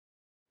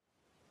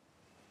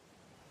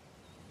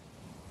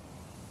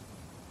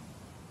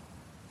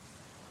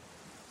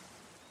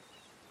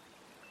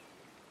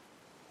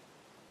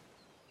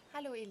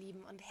Hallo ihr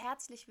Lieben und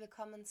herzlich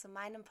willkommen zu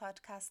meinem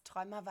Podcast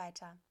Träumer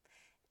weiter,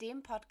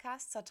 dem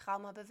Podcast zur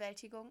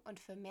Traumabewältigung und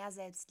für mehr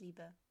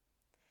Selbstliebe.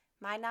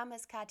 Mein Name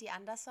ist Kathi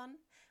Andersson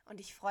und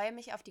ich freue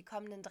mich auf die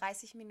kommenden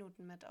 30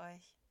 Minuten mit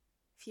euch.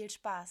 Viel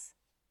Spaß!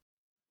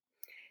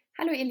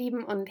 Hallo ihr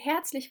Lieben und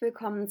herzlich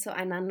willkommen zu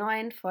einer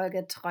neuen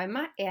Folge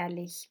Träumer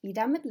ehrlich,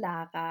 wieder mit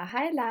Lara.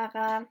 Hi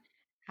Lara!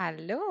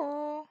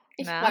 Hallo,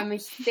 Ich na? freue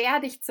mich sehr,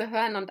 dich zu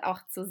hören und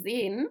auch zu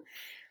sehen.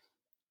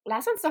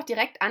 Lass uns doch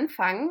direkt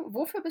anfangen.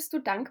 Wofür bist du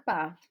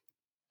dankbar?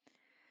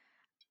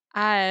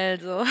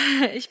 Also,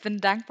 ich bin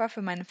dankbar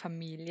für meine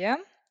Familie,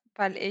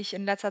 weil ich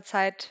in letzter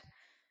Zeit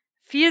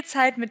viel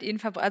Zeit mit ihnen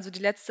die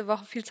letzte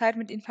Woche viel Zeit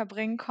mit ihnen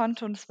verbringen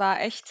konnte und es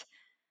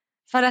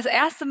war das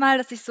erste Mal,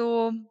 dass ich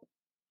so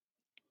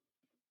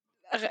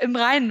im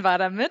Reinen war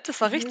damit.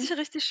 Das war richtig, Mhm.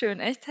 richtig schön.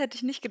 Echt, hätte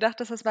ich nicht gedacht,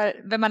 dass das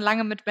weil wenn man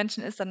lange mit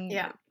Menschen ist, dann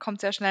Ja.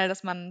 kommt sehr schnell,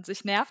 dass man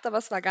sich nervt, aber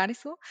es war gar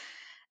nicht so.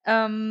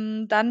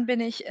 Dann bin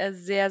ich,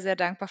 sehr, sehr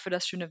dankbar für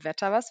das schöne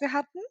Wetter, was wir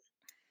hatten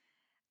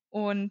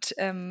und,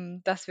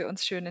 dass wir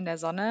uns schön in der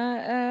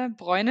Sonne,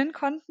 bräunen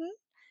konnten.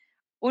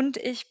 Und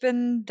ich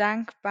bin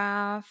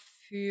dankbar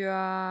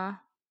für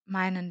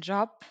meinen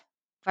Job,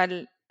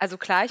 weil also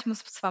klar, ich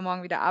muss zwar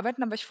morgen wieder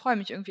arbeiten, aber ich freue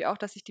mich irgendwie auch,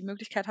 dass ich die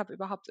Möglichkeit habe,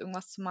 überhaupt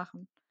irgendwas zu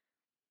machen.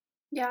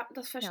 Ja,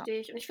 das Ja.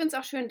 verstehe ich. Und ich finde es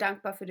auch schön,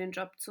 dankbar für den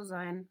Job zu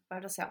sein,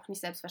 weil das ist ja auch nicht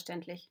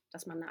selbstverständlich,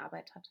 dass man 'ne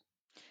Arbeit hat.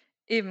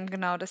 Eben,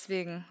 genau,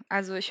 deswegen.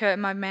 Also, ich höre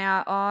immer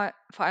mehr,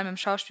 vor allem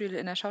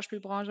in der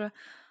Schauspielbranche: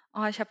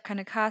 „Oh, ich habe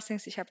keine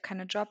Castings, ich habe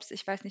keine Jobs,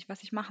 ich weiß nicht,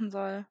 was ich machen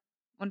soll.“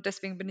 Und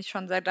deswegen bin ich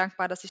schon sehr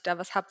dankbar, dass ich da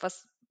was habe,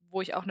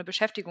 wo ich auch eine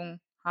Beschäftigung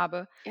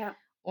habe Ja,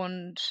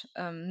 und,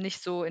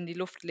 nicht so in die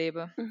Luft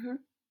lebe.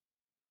 mhm.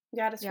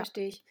 Ja, das Ja.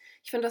 verstehe ich.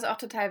 Ich finde das auch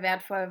total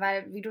wertvoll,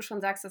 weil, wie du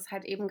schon sagst, es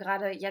halt eben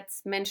grade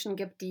jetzt Menschen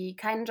gibt, die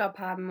keinen Job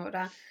haben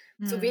oder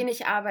zu Mhm.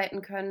 wenig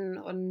arbeiten können.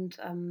 Und,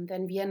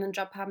 wenn wir 'nen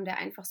Job haben, der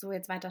einfach so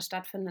jetzt weiter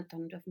stattfindet,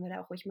 dann dürfen wir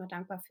da auch ruhig mal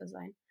dankbar für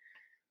sein.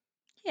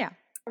 Ja.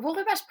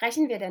 Worüber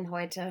sprechen wir denn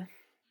heute?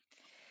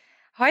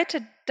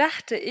 Heute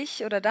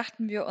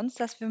dachten wir uns,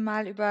 dass wir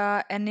mal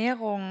über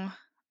Ernährung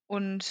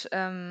und,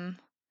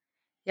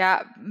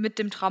 ja, mit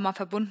dem Trauma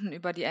verbunden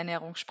über die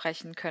Ernährung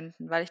sprechen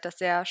könnten, weil ich das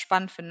sehr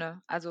spannend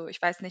finde. Also,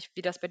 ich weiß nicht,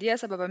 wie das bei dir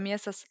ist, aber bei mir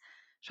ist das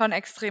schon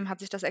extrem hat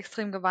sich das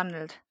extrem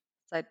gewandelt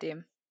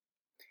seitdem.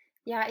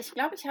 Ja, ich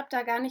glaube, ich habe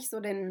da gar nicht so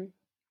den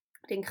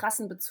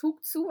krassen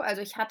Bezug zu.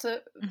 Also, ich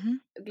hatte, Mhm.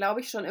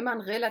 glaube ich, schon immer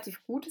ein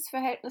relativ gutes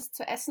Verhältnis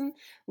zu Essen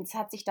und es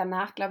hat sich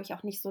danach, glaube ich,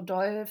 auch nicht so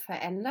doll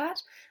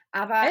verändert.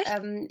 Aber,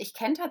 Echt? ich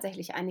kenne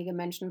tatsächlich einige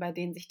Menschen, bei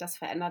denen sich das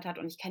verändert hat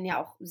und ich kenne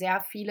ja auch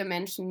sehr viele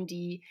Menschen,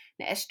 die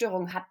eine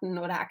Essstörung hatten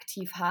oder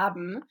aktiv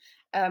haben.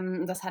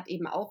 Das hat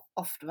eben auch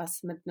oft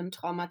was mit einem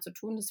Trauma zu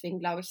tun. Deswegen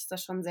glaube ich, ist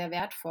das schon sehr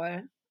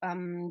wertvoll.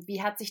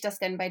 Wie hat sich das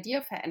denn bei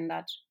dir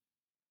verändert?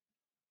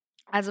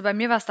 Also, bei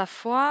mir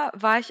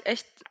war ich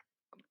echt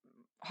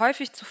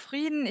häufig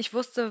zufrieden. Ich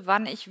wusste,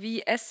 wann ich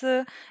wie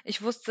esse.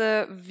 Ich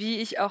wusste,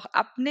 wie ich auch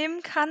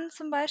abnehmen kann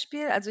zum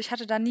Beispiel. Also, ich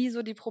hatte da nie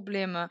so die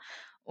Probleme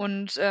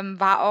und,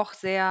 war auch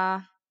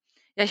sehr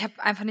ja, ich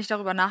habe einfach nicht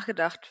darüber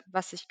nachgedacht,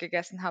 was ich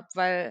gegessen habe,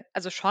 weil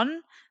also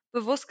schon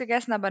bewusst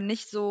gegessen, aber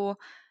nicht so,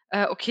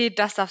 „Okay,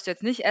 das darfst du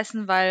jetzt nicht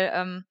essen,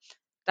 weil,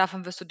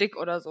 davon wirst du dick“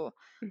 oder so.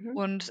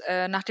 Mhm, Und,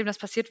 nachdem das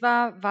passiert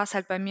war, war es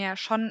halt bei mir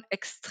schon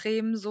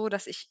extrem so,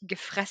 dass ich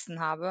gefressen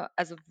habe,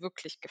 also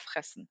wirklich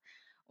gefressen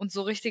und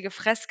so richtige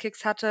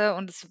Fresskicks hatte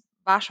und es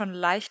war schon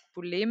leicht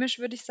bulimisch,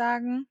 würde ich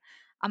sagen,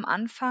 am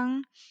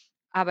Anfang,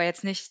 aber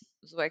jetzt nicht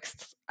so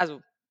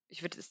also,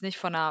 ich würde jetzt nicht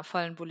von 'ner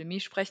vollen Bulimie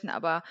sprechen,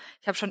 aber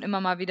ich habe schon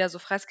immer mal wieder so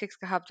Fresskicks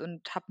gehabt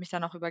und habe mich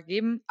dann auch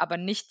übergeben, aber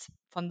nicht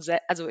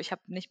also, ich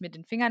habe nicht mir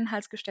den Finger in den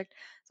Hals gesteckt,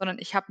 sondern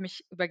ich habe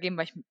mich übergeben,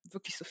 weil ich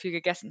wirklich so viel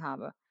gegessen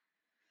habe.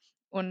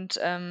 Und,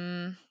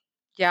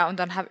 ja, und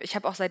dann habe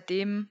auch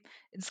seitdem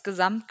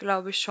insgesamt,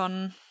 glaube ich,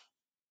 schon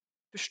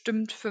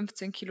bestimmt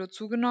 15 Kilo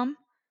zugenommen,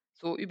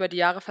 so über die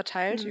Jahre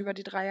verteilt, mhm. über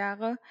die 3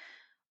 Jahre.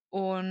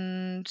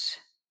 Und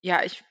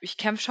ja, ich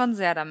kämpfe schon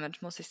sehr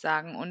damit, muss ich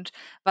sagen. Und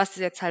was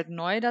jetzt halt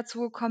neu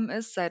dazugekommen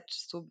ist, seit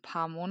so ein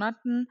paar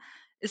Monaten,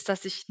 ist,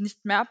 dass ich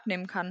nicht mehr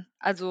abnehmen kann.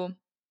 Also,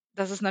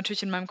 das ist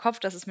natürlich in meinem Kopf,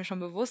 das ist mir schon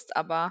bewusst,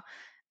 aber,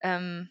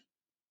 ähm,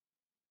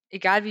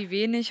 egal wie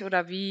wenig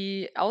oder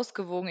wie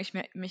ausgewogen ich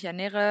mich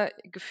ernähre,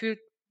 gefühlt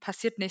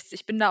passiert nichts.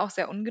 Ich bin da auch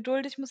sehr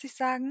ungeduldig, muss ich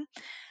sagen.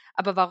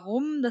 Aber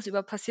warum das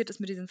überhaupt passiert ist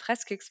mit diesen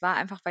Fresskicks, war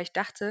einfach, weil ich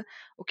dachte: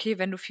 „Okay,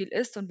 wenn du viel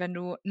isst und wenn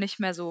du nicht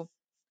mehr so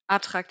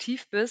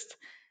attraktiv bist,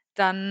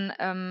 dann,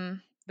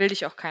 will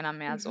dich auch keiner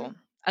mehr so.“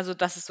 Mhm. Also,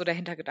 das ist so der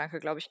Hintergedanke,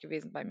 glaube ich,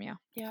 gewesen bei mir.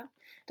 Ja,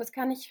 das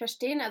kann ich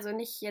verstehen. Also,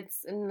 nicht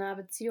jetzt in 'ner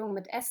Beziehung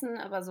mit Essen,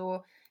 aber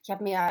so ich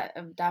habe mir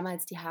ja,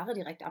 damals die Haare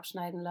direkt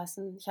abschneiden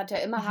lassen. Ich hatte ja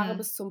immer Haare Mhm.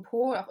 bis zum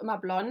Po, auch immer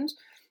blond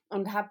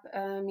und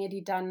habe, mir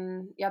die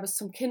dann, ja, bis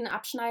zum Kinn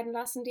abschneiden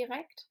lassen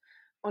direkt.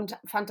 und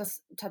fand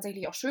das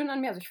tatsächlich auch schön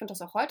an mir. Also, ich finde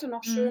das auch heute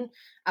noch Mhm. schön,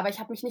 aber ich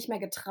habe mich nicht mehr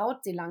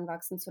getraut, sie lang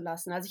wachsen zu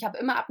lassen. Also, ich habe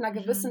immer ab 'ner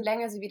gewissen Mhm.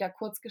 Länge sie wieder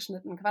kurz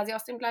geschnitten, quasi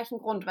aus dem gleichen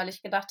Grund, weil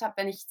ich gedacht habe,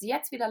 wenn ich sie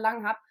jetzt wieder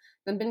lang habe,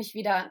 dann bin ich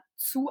wieder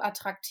zu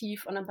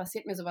attraktiv und dann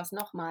passiert mir so was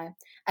noch mal.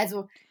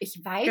 Also,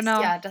 ich weiß Genau.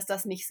 ja, dass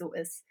das nicht so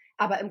ist,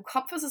 aber im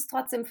Kopf ist es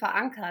trotzdem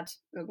verankert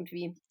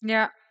irgendwie.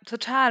 Ja,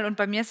 total. Und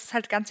bei mir ist es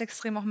halt ganz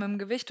extrem auch mit dem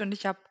Gewicht und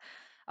ich habe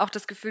auch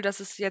das Gefühl, dass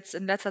es jetzt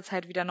in letzter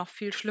Zeit wieder noch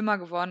viel schlimmer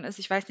geworden ist.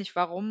 Ich weiß nicht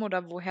warum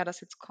oder woher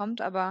das jetzt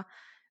kommt, aber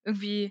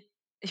irgendwie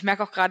ich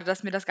merke auch grade,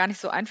 dass mir das gar nicht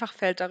so einfach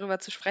fällt, darüber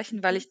zu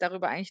sprechen, weil Mhm. ich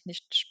darüber eigentlich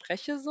nicht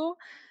spreche so.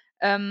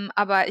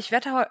 Aber ich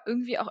werde aber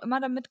irgendwie auch immer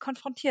damit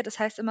konfrontiert. Das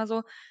heißt immer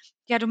so: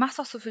 „Ja, du machst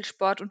doch so viel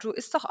Sport und du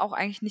isst doch auch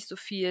eigentlich nicht so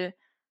viel.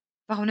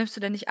 Warum nimmst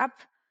du denn nicht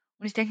ab?“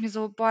 Und ich denke mir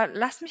so: „Boah,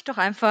 lass mich doch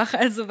einfach.“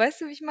 Also,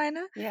 weißt du, wie ich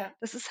meine? Ja.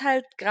 Das ist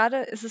halt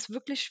grade es ist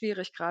wirklich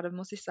schwierig grade,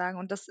 muss ich sagen.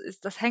 Und das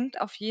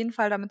hängt auf jeden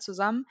Fall damit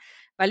zusammen,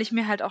 weil ich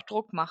mir halt auch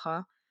Druck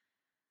mache.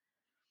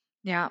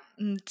 Ja,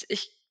 und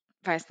ich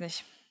weiß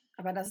nicht.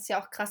 Aber das ist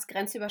ja auch krass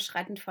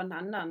grenzüberschreitend von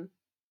anderen.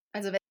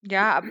 Also,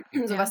 Ja,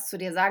 wenn so ja, was zu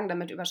dir sagen,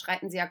 damit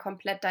überschreiten sie ja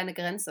komplett deine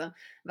Grenze.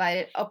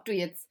 Weil ob du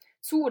jetzt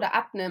zu oder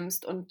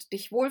abnimmst und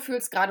dich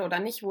wohlfühlst grade oder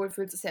nicht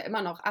wohlfühlst, ist ja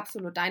immer noch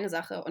absolut deine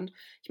Sache. Und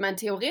ich meine,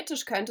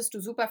 theoretisch könntest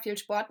du super viel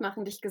Sport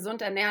machen, dich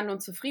gesund ernähren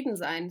und zufrieden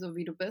sein, so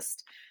wie du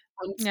bist.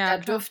 Und ja, da klar.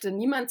 dürfte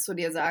niemand zu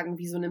dir sagen: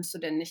 „Wieso nimmst du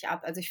denn nicht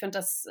ab?“ Also, ich finde,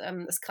 das,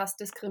 ist krass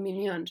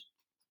diskriminierend.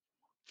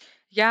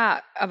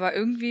 Ja, aber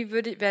irgendwie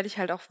werde ich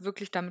halt auch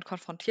wirklich damit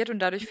konfrontiert und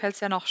dadurch fällt's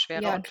ja noch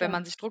schwerer. Ja, Und wenn klar.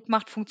 man sich Druck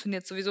macht,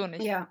 funktioniert's sowieso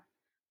nicht. Ja.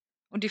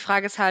 Und die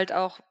Frage ist halt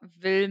auch,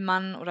 will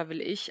man oder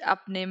will ich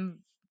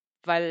abnehmen,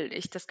 weil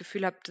ich das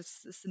Gefühl habe,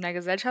 das ist in der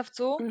Gesellschaft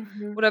so?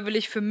 Mhm. Oder will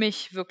ich für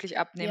mich wirklich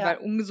abnehmen? Ja, Weil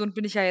ungesund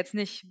bin ich ja jetzt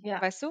nicht,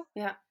 ja, weißt du?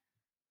 ja.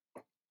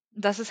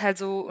 Das ist halt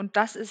so und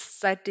das ist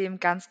seitdem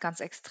ganz, ganz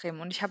extrem.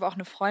 Und ich habe auch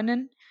 'ne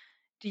Freundin,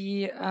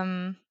 die,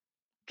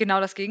 genau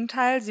das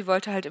Gegenteil, sie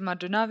wollte halt immer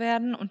dünner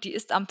werden und die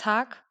isst am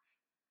Tag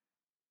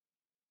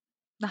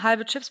 'ne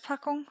halbe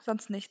Chipspackung,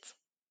 sonst nichts.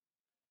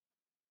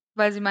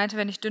 Weil sie meinte,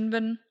 wenn ich dünn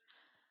bin,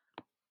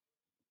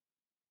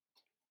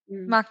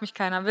 Mhm. mag mich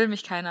keiner, will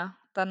mich keiner.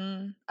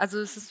 Dann also,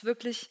 es ist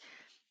wirklich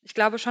ich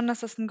glaube schon,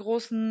 dass das 'n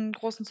großen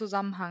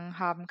Zusammenhang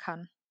haben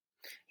kann.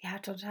 Ja,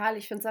 total.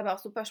 Ich finde es aber auch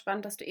super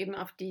spannend, dass du eben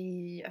auf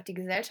die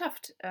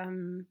Gesellschaft,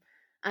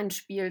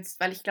 anspielst,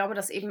 weil ich glaube,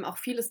 dass eben auch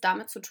vieles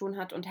damit zu tun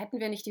hat. Und hätten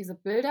wir nicht diese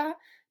Bilder,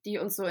 die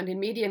uns so in den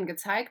Medien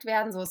gezeigt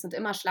werden, so es sind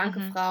immer schlanke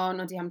Mhm. Frauen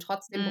und die haben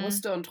trotzdem Mhm.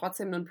 Brüste und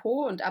trotzdem 'nen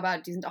Po und aber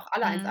die sind auch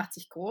alle Mhm.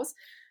 1,80 groß,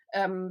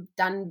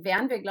 dann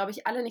wären wir, glaube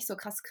ich, alle nicht so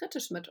krass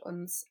kritisch mit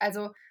uns.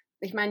 Also,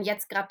 ich meine,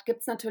 jetzt gerade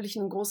gibt es natürlich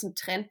einen großen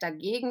Trend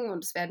dagegen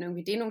und es werden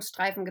irgendwie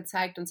Dehnungsstreifen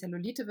gezeigt und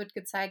Zellulite wird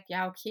gezeigt.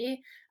 Ja,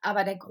 okay.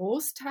 Aber der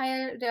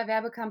Großteil der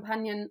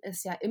Werbekampagnen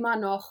ist ja immer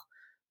noch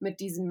mit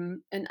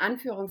diesem in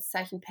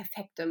Anführungszeichen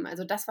Perfektem,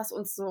 also das, was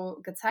uns so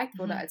gezeigt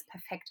wurde Mhm. als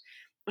perfekt.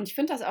 Und ich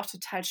finde das auch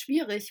total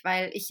schwierig,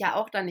 weil ich ja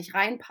auch da nicht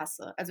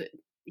reinpasse. Also,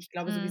 ich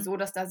glaube Mhm. sowieso,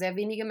 dass da sehr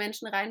wenige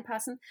Menschen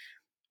reinpassen,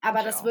 aber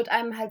Ich das auch. wird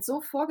einem halt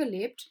so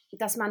vorgelebt,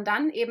 dass man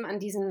dann eben an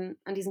diesen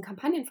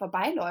Kampagnen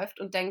vorbeiläuft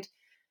und denkt: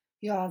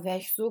 „Ja, wäre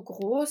ich so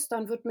groß,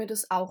 dann würde mir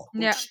das auch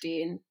gut Ja.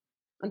 stehen.“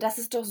 Und das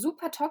ist doch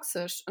super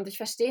toxisch. Und ich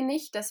verstehe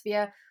nicht, dass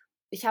wir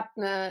ich habe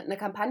 'ne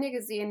Kampagne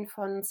gesehen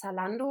von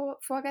Zalando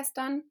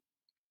vorgestern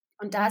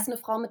und da Mhm. ist 'ne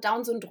Frau mit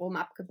Down-Syndrom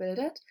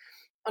abgebildet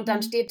und dann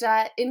Mhm. steht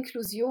da: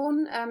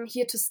 „Inklusion,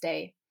 here to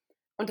stay.“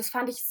 Und das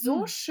fand ich so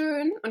Hm.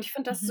 schön und ich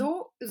finde das Mhm.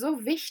 so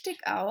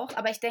wichtig auch,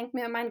 aber ich denke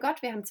mir: „Mein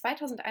Gott, wir haben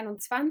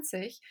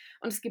 2021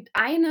 und es gibt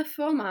eine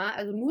Firma,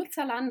 also nur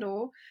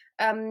Zalando,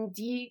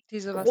 die Die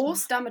so was groß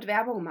macht. damit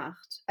Werbung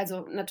macht.“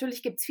 Also,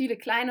 natürlich gibt's viele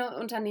kleine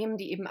Unternehmen,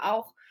 die eben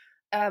auch,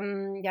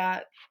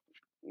 ja,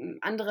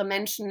 andere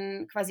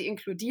Menschen quasi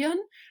inkludieren,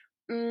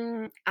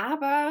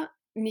 aber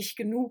nicht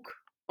genug.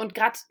 Und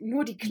gerade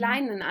nur die Mhm.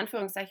 kleinen, in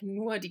Anführungszeichen,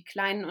 nur die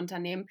kleinen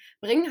Unternehmen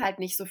bringen halt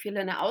nicht so viel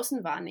in der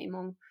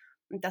Außenwahrnehmung.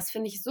 Und das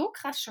finde ich so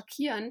krass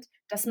schockierend,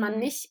 dass man Mhm.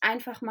 nicht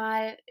einfach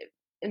mal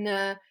in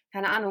 'ne,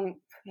 keine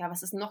Ahnung, ja,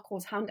 was ist 'n noch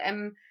groß?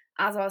 H&M,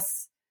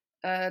 ASOS,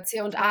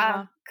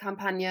 Zara.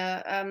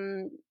 C&A-Kampagne,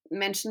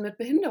 Menschen mit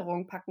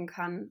Behinderung packen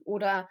kann.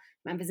 Oder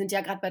ich meine, wir sind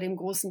ja grad bei dem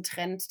großen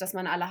Trend, dass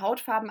man alle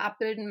Hautfarben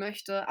abbilden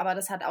möchte, aber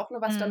das hat auch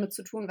nur was Mhm. damit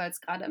zu tun, weil's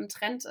grade im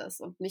Trend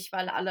ist und nicht,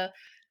 weil alle,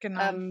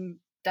 Genau.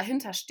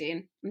 dahinter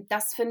stehen. Und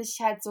das finde ich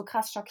halt so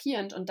krass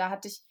schockierend. Und da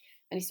hatte ich,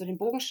 wenn ich so den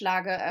Bogen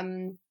schlage,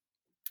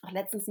 auch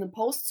letztens 'nen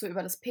Post zu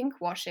über das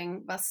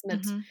Pinkwashing, was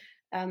mit, Mhm.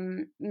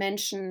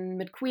 Menschen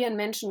mit queeren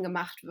Menschen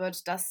gemacht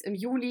wird, dass im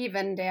Juli,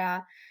 wenn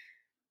der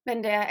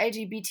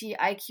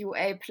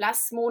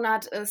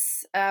LGBTIQA+-Monat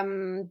ist,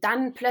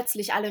 dann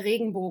plötzlich alle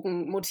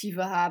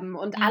Regenbogenmotive haben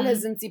und alle Mhm.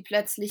 sind sie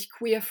plötzlich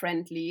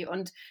queer-friendly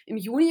und im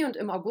Juni und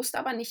im August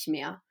aber nicht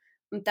mehr.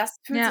 Und das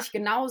fühlt Ja, sich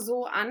genau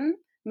so an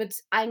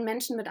mit allen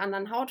Menschen mit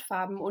anderen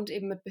Hautfarben und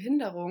eben mit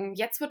Behinderungen.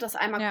 Jetzt wird das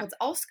einmal ja. kurz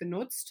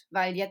ausgenutzt,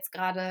 weil jetzt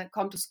grade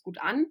kommt es gut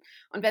an.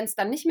 Und wenn's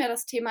dann nicht mehr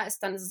das Thema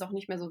ist, dann ist es auch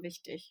nicht mehr so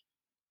wichtig.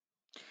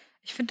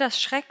 Ich finde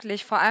das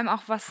schrecklich, vor allem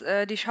auch was,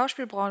 die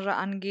Schauspielbranche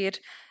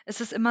angeht.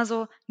 Es ist immer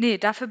so: „Nee,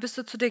 dafür bist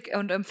du zu dick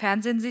und im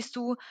Fernsehen siehst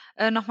du,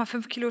 noch mal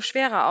 5 Kilo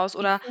schwerer aus“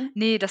 oder Mhm.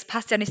 „Nee, das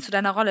passt ja nicht zu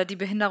deiner Rolle. Die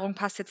Behinderung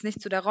passt jetzt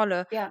nicht zu der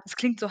Rolle.“ Ja. Das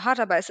klingt so hart,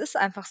 aber es ist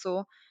einfach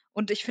so.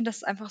 Und ich finde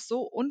das einfach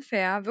so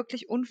unfair,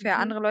 wirklich unfair. Mhm.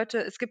 Andere Leute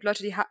es gibt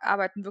Leute, die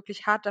arbeiten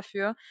wirklich hart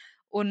dafür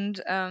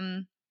und,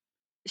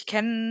 ich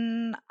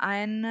kenne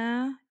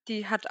eine,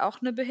 die hat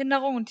auch 'ne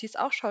Behinderung und die ist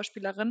auch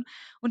Schauspielerin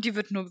und die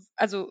wird nur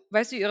also,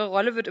 weißt du, ihre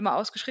Rolle wird immer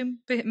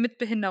ausgeschrieben, mit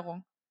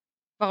Behinderung.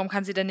 Warum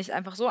kann sie denn nicht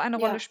einfach so eine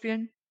Rolle Ja,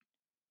 spielen?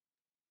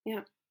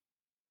 ja.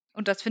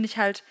 Und das finde ich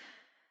halt,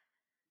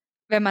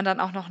 wenn man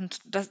dann auch noch 'n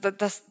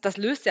das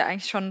löst ja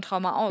eigentlich schon 'n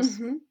Trauma aus.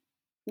 Mhm.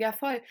 Ja,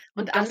 voll.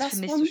 Und Und das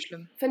finde ich so andersrum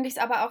schlimm. finde ich's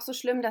aber auch so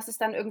schlimm, dass es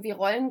dann irgendwie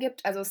Rollen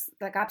gibt. Also,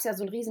 da gab's ja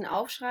so 'n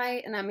Riesenaufschrei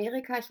in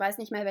Amerika. Ich weiß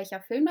nicht mehr,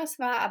 welcher Film das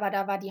war, aber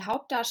da war die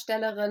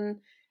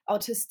Hauptdarstellerin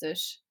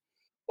autistisch.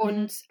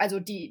 Mhm, Und also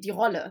die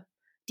Rolle.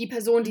 Die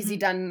Person, die sie mhm.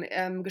 dann,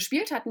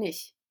 gespielt hat,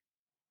 nicht.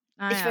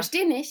 Ah Ich ja,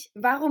 verstehe nicht,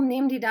 warum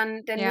nehmen die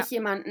dann denn ja, nicht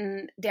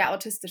jemanden, der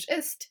autistisch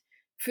ist,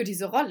 für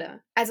diese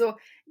Rolle? Also,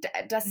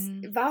 das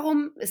mhm,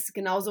 warum ist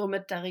genauso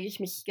mit da rege ich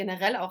mich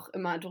generell auch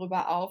immer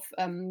drüber auf,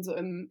 so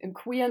im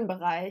queeren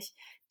Bereich.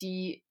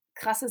 Die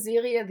krasse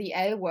Serie „The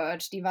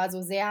L-Word“, die war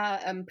so sehr,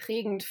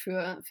 prägend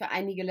für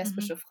einige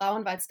mhm, lesbische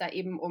Frauen, weil's da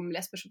eben um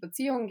lesbische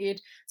Beziehungen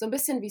geht. So 'n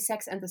bisschen wie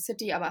 „Sex and the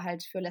City“, aber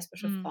halt für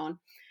lesbische mhm, Frauen.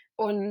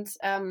 Und,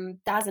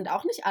 da sind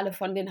auch nicht alle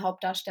von den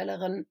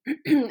Hauptdarstellerinnen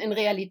in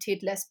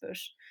Realität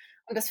lesbisch.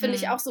 Und das finde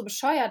ich mhm. auch so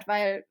bescheuert,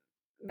 weil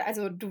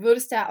also, du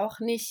würdest ja auch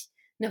nicht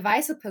 'ne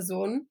weiße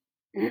Person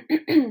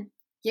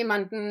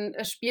jemanden,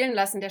 spielen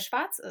lassen, der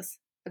schwarz ist.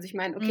 Also, ich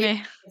meine, okay,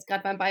 Ne. jetzt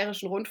grad beim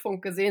Bayerischen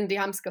Rundfunk gesehen, die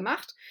haben's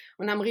gemacht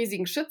und haben 'n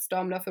riesigen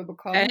Shitstorm dafür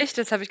bekommen. Echt?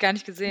 Das habe ich gar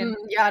nicht gesehen.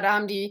 Ja, da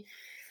haben die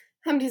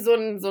so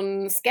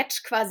 'n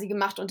Sketch quasi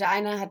gemacht und der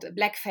eine hat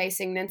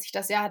Blackfacing nennt sich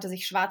das, ja, hatte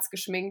sich schwarz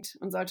geschminkt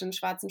und sollte 'n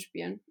Schwarzen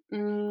spielen.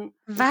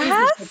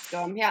 Riesen Was?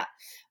 Shitstorm, ja.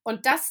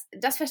 Und das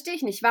verstehe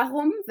ich nicht.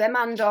 Warum, wenn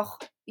man doch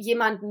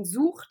jemanden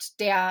sucht,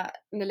 der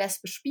 'ne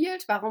Lesbe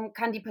spielt, warum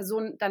kann die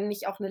Person dann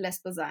nicht auch 'ne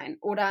Lesbe sein?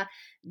 Oder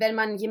wenn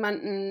man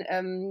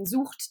jemanden,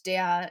 sucht,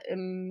 der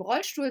im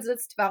Rollstuhl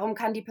sitzt, warum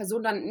kann die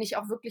Person dann nicht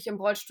auch wirklich im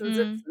Rollstuhl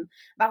Mhm. sitzen?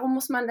 Warum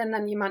muss man denn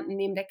dann jemanden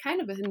nehmen, der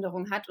keine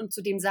Behinderung hat und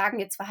zu dem sagen: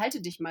 „Jetzt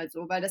verhalte dich mal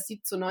so“, weil das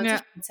sieht zu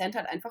Ja. 90%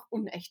 halt einfach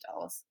unecht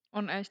aus.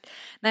 Unecht.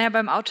 Na ja,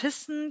 beim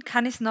Autisten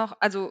kann ich's noch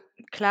also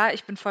klar,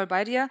 ich bin voll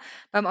bei dir.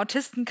 Beim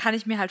Autisten kann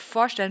ich mir halt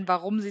vorstellen,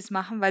 warum sie's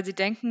machen, weil sie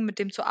denken, mit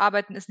dem zu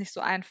arbeiten ist nicht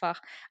so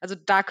einfach. Also,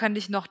 da könnte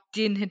ich noch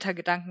den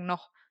Hintergedanken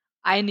noch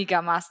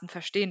einigermaßen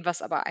verstehen,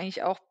 was aber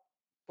eigentlich auch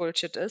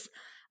Bullshit ist.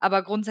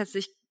 Aber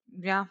grundsätzlich,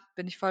 ja,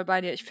 bin ich voll bei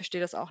dir. Ich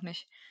verstehe das auch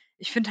nicht.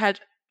 Ich finde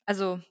halt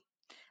also,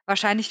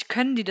 wahrscheinlich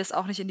können die das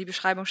auch nicht in die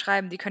Beschreibung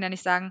schreiben. Die können ja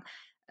nicht sagen,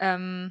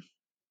 ähm: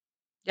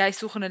 „Ja, ich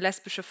suche 'ne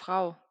lesbische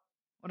Frau“,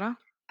 oder?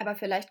 Aber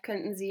vielleicht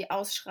könnten sie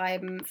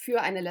ausschreiben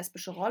für eine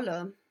lesbische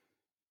Rolle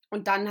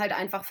und dann halt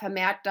einfach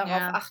vermehrt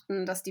darauf Ja,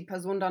 achten, dass die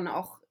Person dann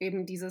auch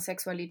eben diese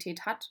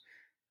Sexualität hat.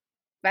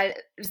 Weil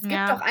es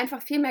gibt doch ja.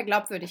 einfach viel mehr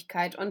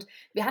Glaubwürdigkeit. Und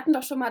wir hatten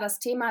doch schon mal das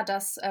Thema,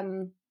 dass,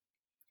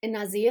 in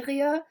 'ner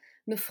Serie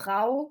 'ne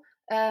Frau,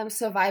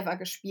 Survivor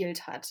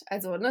gespielt hat.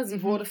 Also, ne,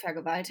 sie Mhm, wurde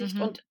vergewaltigt mhm,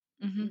 und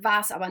mhm,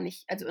 war's aber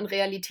nicht, also in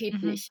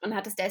Realität mhm, nicht und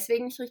hat es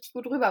deswegen nicht richtig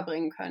gut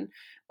rüberbringen können.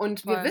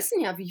 Und wir voll. wissen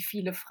ja, wie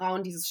viele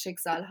Frauen dieses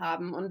Schicksal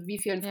haben und wie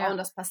vielen Ja, Frauen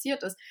das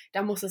passiert ist.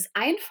 Da muss es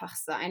einfach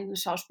sein, 'ne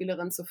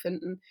Schauspielerin zu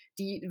finden,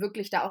 die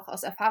wirklich da auch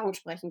aus Erfahrung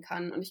sprechen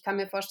kann. Und ich kann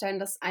mir vorstellen,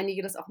 dass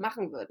einige das auch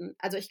machen würden.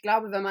 Also, ich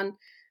glaube, wenn man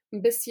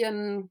 'n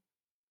bisschen,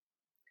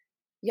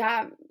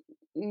 ja,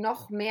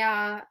 noch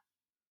mehr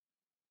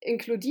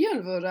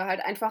inkludieren würde,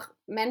 halt einfach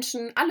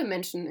alle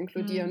Menschen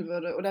inkludieren mhm,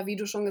 würde. Oder wie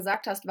du schon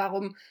gesagt hast,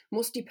 warum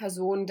muss die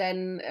Person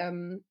denn,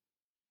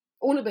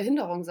 ohne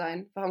Behinderung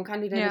sein? Warum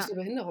kann die denn nicht ja, 'ne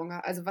Behinderung ha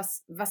also,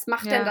 was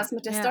macht denn ja, das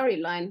mit der ja,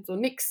 Storyline? So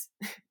nix.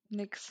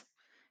 nix.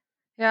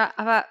 Ja,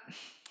 aber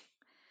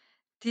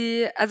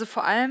also,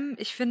 vor allem,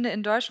 ich finde,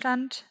 in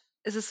Deutschland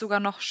ist es sogar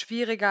noch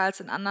schwieriger als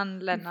in anderen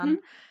Ländern,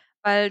 Mhm,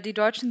 weil die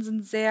Deutschen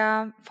sind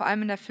sehr vor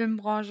allem in der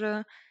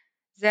Filmbranche,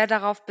 sehr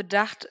darauf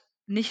bedacht,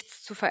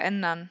 nichts zu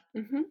verändern.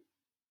 mhm,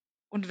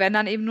 Und wenn,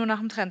 dann eben nur nach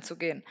dem Trend zu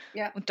gehen.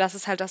 ja, Und das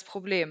ist halt das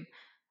Problem.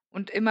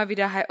 Und immer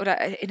wieder halt oder,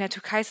 in der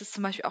Türkei ist es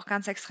zum Beispiel auch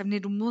ganz extrem: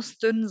 „Ne, du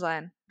musst dünn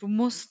sein. Du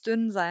musst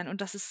dünn sein.“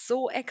 Und das ist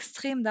so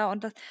extrem da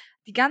und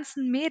die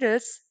ganzen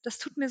Mädels, das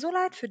tut mir so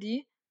leid für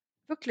die,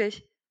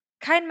 wirklich.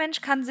 Kein Mensch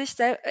kann sich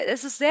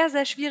es ist sehr,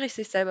 sehr schwierig,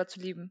 sich selber zu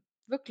lieben,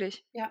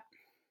 wirklich. ja,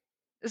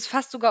 Ist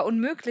fast sogar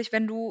unmöglich,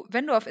 wenn du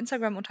auf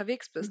Instagram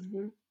unterwegs bist.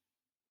 mhm.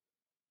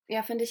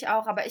 Ja, finde ich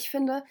auch. Aber ich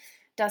finde,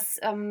 dass,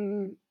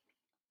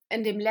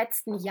 in dem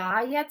letzten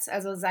Jahr jetzt,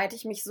 also seit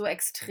ich mich so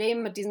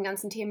extrem mit diesen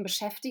ganzen Themen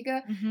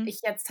beschäftige, Mhm.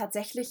 ich jetzt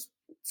tatsächlich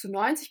zu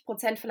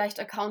 90% vielleicht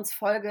Accounts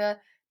folge,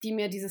 die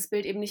mir dieses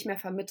Bild eben nicht mehr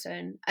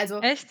vermitteln.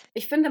 Also, Echt?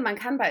 ich finde, man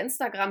kann bei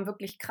Instagram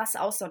wirklich krass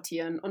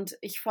aussortieren und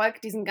ich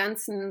folge diesen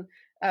ganzen,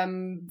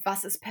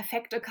 „Was ist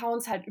perfekt“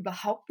 Accounts halt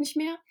überhaupt nicht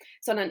mehr,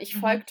 sondern ich Mhm.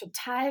 folge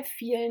total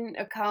vielen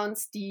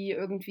Accounts, die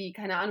irgendwie,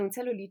 keine Ahnung,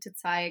 Zellulite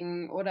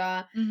zeigen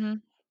oder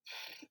Mhm.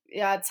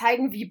 ja,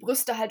 zeigen, wie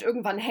Brüste halt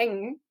irgendwann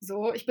hängen.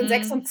 So, ich bin Mhm.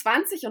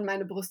 26 und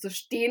meine Brüste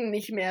stehen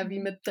nicht mehr wie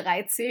Mhm. mit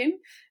 13,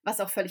 was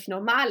auch völlig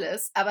normal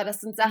ist. Aber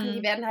das sind Sachen,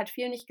 die Mhm. werden halt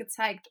viel nicht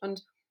gezeigt.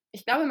 Und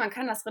ich glaube, man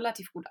kann das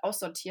relativ gut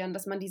aussortieren,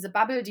 dass man diese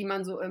Bubble, die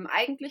man so im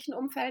eigentlichen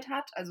Umfeld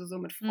hat, also so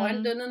mit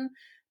Mhm. Freundinnen,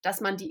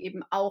 dass man die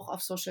eben auch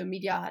auf Social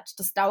Media hat.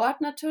 Das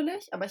dauert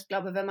natürlich, aber ich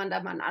glaube, wenn man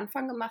da mal einen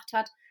Anfang gemacht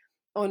hat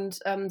und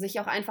sich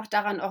auch einfach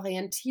daran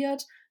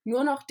orientiert,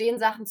 nur noch den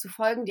Sachen zu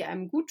folgen, die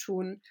einem gut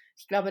tun,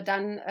 ich glaube,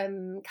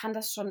 dann kann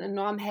das schon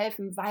enorm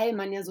helfen, weil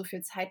man ja so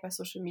viel Zeit bei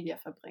Social Media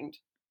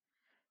verbringt.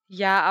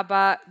 Ja,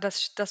 aber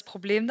das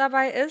Problem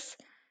dabei ist,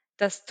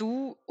 dass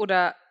du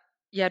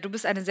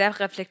bist eine sehr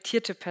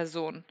reflektierte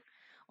Person.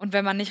 Und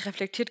wenn man nicht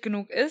reflektiert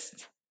genug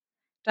ist,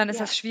 dann ist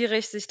Ja. das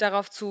schwierig, sich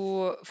darauf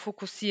zu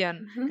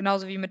fokussieren, Mhm.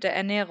 genauso wie mit der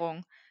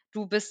Ernährung.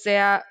 Du bist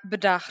sehr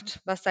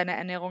bedacht, was deine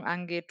Ernährung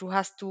angeht. Du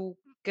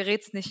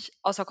gerätst nicht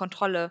außer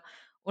Kontrolle.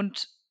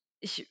 Und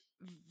ich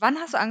wann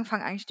hast du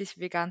angefangen, eigentlich dich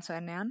vegan zu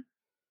ernähren?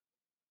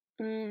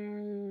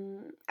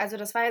 Also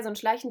das war ja so 'n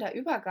schleichender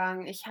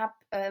Übergang. Ich habe,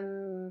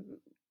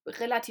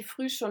 relativ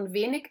früh schon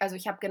wenig also,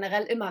 ich habe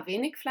generell immer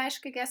wenig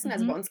Fleisch gegessen.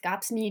 Also, bei Mhm, uns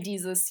gab's nie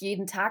dieses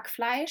jeden Tag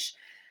Fleisch,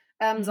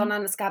 mhm.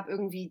 sondern es gab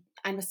irgendwie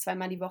ein bis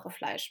zweimal die Woche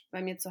Fleisch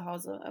bei mir zu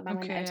Hause, bei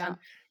meinen Okay, ja. Eltern.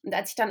 Und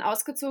als ich dann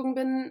ausgezogen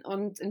bin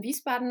und in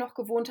Wiesbaden noch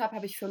gewohnt habe,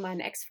 habe ich für meinen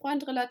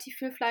Ex-Freund relativ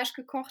viel Fleisch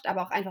gekocht,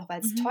 aber auch einfach,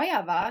 weil's Mhm,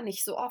 teuer war,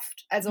 nicht so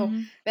oft. Also,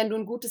 mhm. wenn du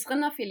 'n gutes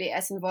Rinderfilet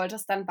essen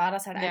wolltest, dann war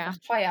das halt einfach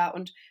Ja. teuer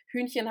und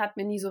Hühnchen hat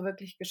mir nie so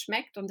wirklich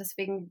geschmeckt und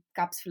deswegen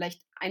gab's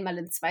vielleicht einmal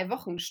in 2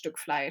 Wochen 'n Stück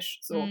Fleisch,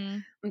 so.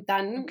 Mhm. Und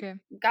dann Okay.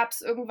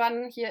 gab's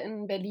irgendwann hier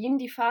in Berlin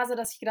die Phase,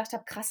 dass ich gedacht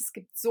habe: „Krass, es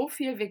gibt so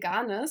viel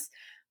Veganes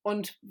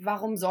und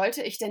warum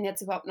sollte ich denn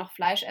jetzt überhaupt noch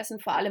Fleisch essen?“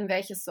 Vor allem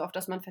welches, so auf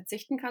das man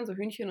verzichten kann, so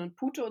Hühnchen und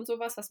Pute und so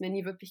was mir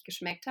nie wirklich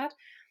geschmeckt hat.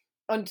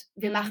 Und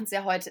wir Mhm. machen's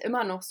ja heute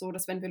immer noch so,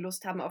 dass wenn wir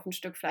Lust haben auf 'n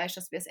Stück Fleisch,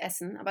 dass wir's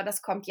essen. Aber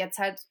das kommt jetzt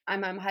halt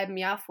einmal im halben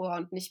Jahr vor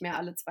und nicht mehr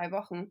alle 2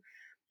 Wochen.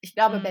 Ich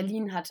glaube, Mhm.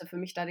 Berlin hatte für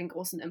mich da den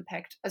großen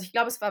Impact. Also, ich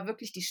glaube, es war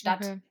wirklich die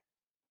Stadt. Okay.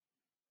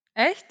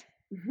 Echt?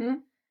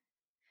 Mhm,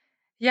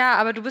 Ja,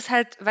 aber du bist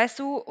halt weißt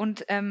du,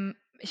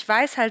 ich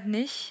weiß halt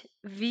nicht,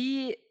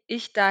 wie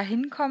ich da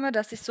hinkomme,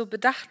 dass ich so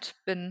bedacht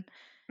bin.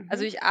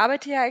 Also, mhm. ich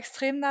arbeite ja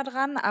extrem da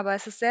dran, aber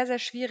es ist sehr, sehr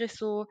schwierig,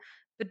 so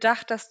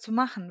bedacht das zu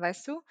machen,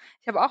 weißt du?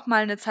 Ich habe auch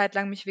mal 'ne Zeit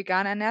lang mich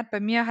vegan ernährt. Bei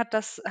mir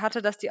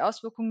hatte das die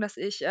Auswirkung, dass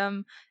ich,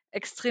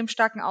 extrem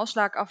starken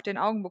Ausschlag auf den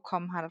Augen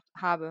bekommen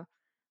habe.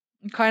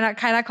 Und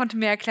keiner konnte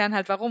mir erklären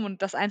halt warum.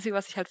 Und das Einzige,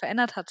 was sich halt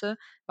verändert hatte,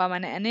 war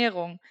meine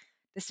Ernährung.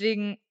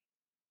 Deswegen,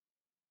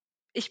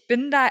 ich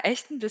bin da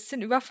echt 'n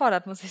bisschen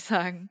überfordert, muss ich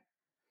sagen.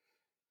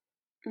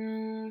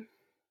 Hm,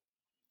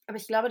 aber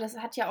ich glaube, das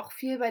hat ja auch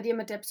viel bei dir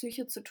mit der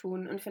Psyche zu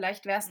tun und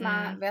vielleicht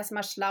Mhm. wär's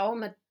mal schlau,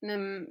 mit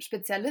 'nem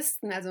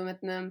Spezialisten, also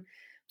mit 'nem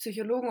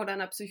Psychologen oder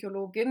 'ner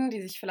Psychologin,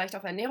 die sich vielleicht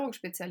auf Ernährung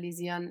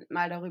spezialisieren,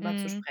 mal darüber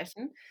zu Mhm.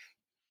 sprechen,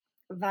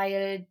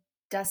 weil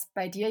das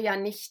bei dir ja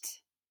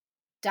nicht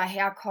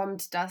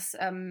daherkommt, dass,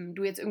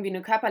 du jetzt irgendwie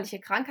 'ne körperliche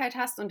Krankheit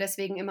hast und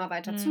deswegen immer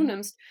weiter Mhm.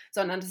 zunimmst,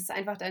 sondern das ist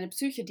einfach deine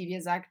Psyche, die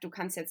dir sagt: „Du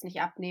kannst jetzt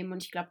nicht abnehmen.“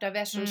 Und ich glaube, da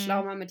wär's schon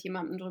schlau, Mhm. mal mit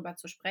jemandem drüber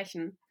zu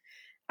sprechen.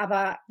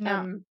 Aber,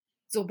 Ja.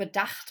 so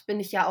bedacht bin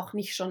ich ja auch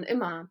nicht schon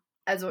immer.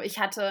 Also, ich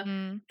hatte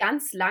Mhm.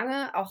 ganz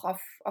lange, auch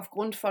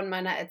aufgrund von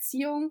meiner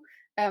Erziehung,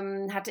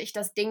 hatte ich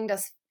das Ding,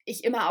 dass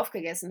ich immer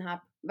aufgegessen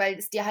habe, weil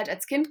es dir halt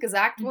als Kind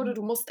gesagt wurde: Mhm.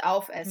 „Du musst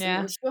aufessen.“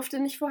 Und Ja, ich durfte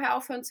nicht vorher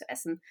aufhören zu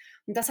essen.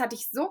 Und das hatte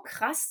ich so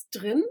krass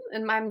drin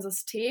in meinem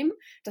System,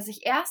 dass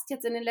ich erst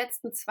jetzt in den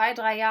letzten 2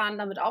 3 Jahren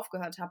damit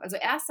aufgehört habe. Also,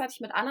 erst seit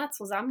ich mit Anna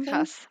zusammen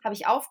bin, krass. habe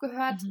ich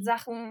aufgehört, Mhm.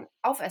 Sachen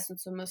aufessen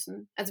zu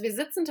müssen. Also, wir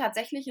sitzen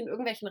tatsächlich in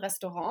irgendwelchen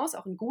Restaurants,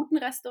 auch in guten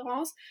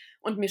Restaurants,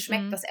 und mir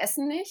schmeckt Mhm. das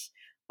Essen nicht.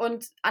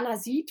 Und Anna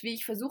sieht, wie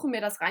ich versuche,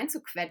 mir das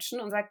reinzuquetschen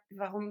und sagt: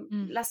 „Warum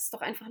Mhm. lass es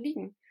doch einfach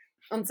liegen?“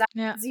 Und seit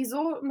Ja. sie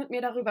so mit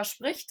mir darüber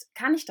spricht,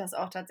 kann ich das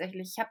auch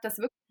tatsächlich. Ich habe das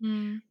wirklich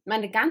Mhm.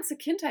 meine ganze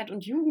Kindheit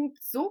und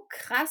Jugend so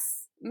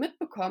krass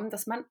mitbekommen,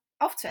 dass man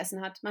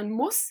aufzuessen hat. Man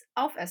muss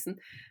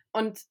aufessen.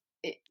 Und,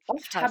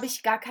 oft habe Krass.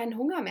 ich gar keinen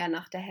Hunger mehr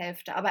nach der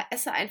Hälfte, aber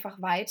esse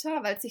einfach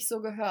weiter, weil's sich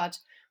so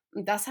gehört.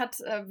 Und das hat,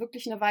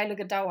 wirklich 'ne Weile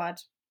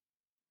gedauert.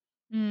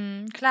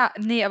 Mhm. Klar,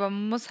 ne, aber du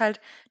musst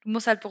halt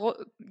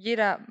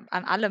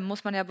an allem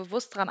muss man ja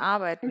bewusst dran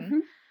arbeiten.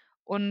 Mhm.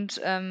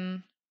 Und,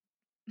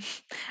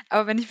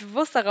 aber wenn ich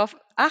bewusst darauf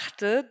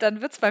achte,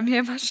 dann wird's bei mir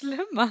immer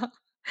schlimmer.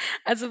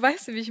 Also,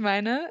 weißt du, wie ich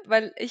meine?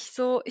 Weil ich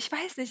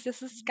weiß nicht,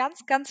 das ist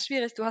ganz, ganz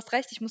schwierig. Du hast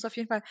recht, ich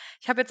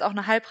habe jetzt auch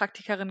 'ne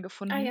Heilpraktikerin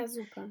Ah gefunden, ja,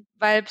 super.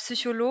 weil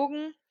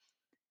Psychologen,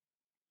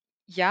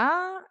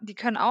 ja, die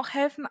können auch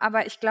helfen,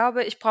 aber ich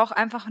glaube, ich brauche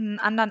einfach 'n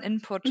anderen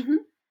Input.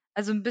 Mhm.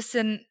 Also 'n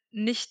bisschen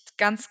nicht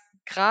ganz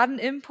geraden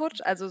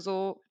Input, also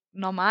so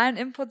normalen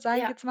Input,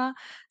 sage ich Ja, jetzt mal,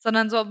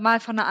 sondern so mal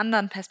von 'ner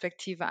anderen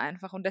Perspektive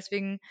einfach. Und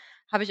deswegen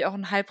habe ich auch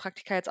 'n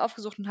Heilpraktiker jetzt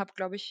aufgesucht und habe,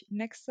 glaube ich,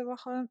 nächste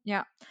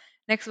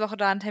Woche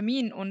da 'n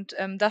Termin. Und,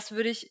 das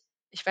würde ich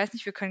weiß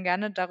nicht, wir können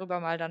gerne darüber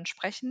mal dann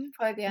sprechen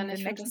voll in gerne.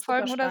 den Ich finde nächsten das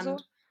super Folgen oder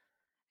so. spannend.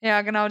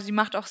 Ja, genau, sie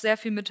macht auch sehr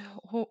viel mit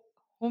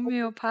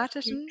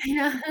homöopathischen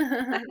Ja.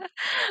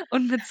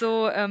 und mit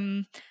so,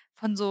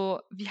 von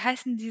so wie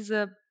heißen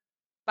diese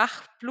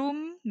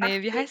Bachblumen?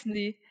 Ne, wie heißen Bachblüten.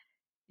 die?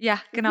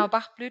 Ja, Mhm. genau,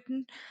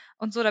 Bachblüten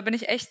und so. Da bin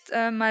ich echt,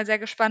 mal sehr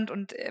gespannt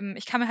und,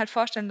 ich kann mir halt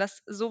vorstellen,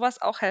 dass so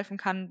was auch helfen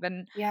kann,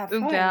 wenn Ja,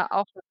 voll. irgendwer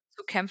auch damit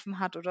zu kämpfen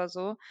hat oder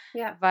so,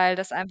 Ja. weil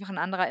das einfach 'n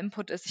anderer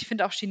Input ist. Ich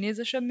finde auch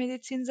chinesische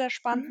Medizin sehr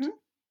spannend,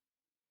 Mhm.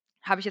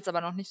 habe ich jetzt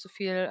aber noch nicht so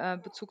viel,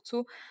 Bezug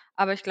zu,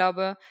 aber ich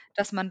glaube,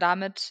 dass man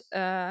damit,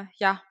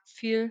 ja,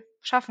 viel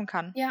schaffen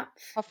kann, Ja.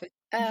 hoffe ich.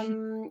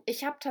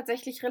 Ich habe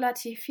tatsächlich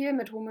relativ viel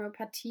mit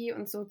Homöopathie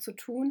und so zu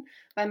tun,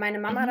 weil meine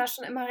Mama Mhm. da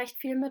schon immer recht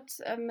viel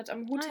mit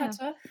am Ah Hut ja.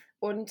 hatte.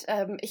 Und,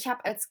 ich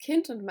habe als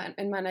Kind und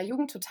in meiner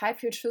Jugend total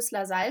viel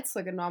Schüssler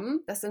Salze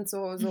genommen. Das sind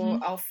so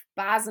Mhm. auf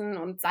Basen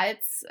und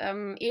Salz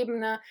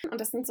Ebene.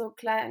 Und das sind so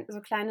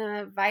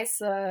kleine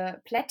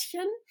weiße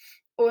Plättchen.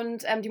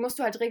 Und, die musst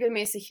du halt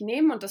regelmäßig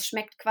nehmen und das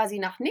schmeckt quasi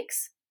nach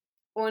nix.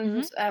 Und,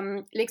 Mhm.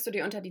 legst du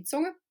dir unter die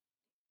Zunge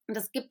und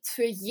das gibt's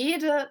für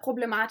jede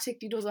Problematik,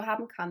 die du so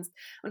haben kannst.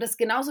 Und das ist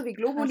genauso wie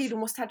Globuli, Krass. du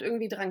musst halt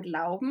irgendwie dran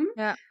glauben,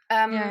 Ja.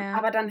 Ja, ja.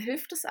 aber dann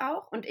hilft es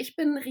auch. Und ich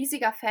bin 'n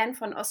riesiger Fan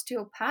von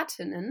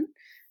Osteopathinnen,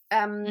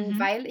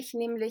 Mhm. weil ich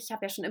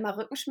habe ja schon immer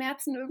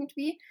Rückenschmerzen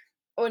irgendwie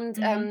und,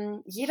 Mhm.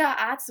 jeder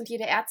Arzt und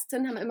jede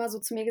Ärztin haben immer so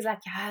zu mir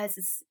gesagt: „Ja, es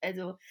ist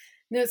also,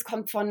 ne, es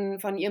kommt von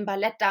ihrem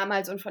Ballett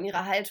damals und von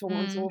ihrer Haltung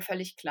und so, Mhm.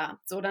 völlig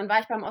klar.“ So, dann war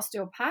ich beim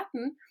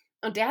Osteopathen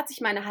und der hat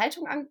sich meine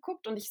Haltung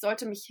angeguckt und ich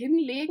sollte mich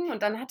hinlegen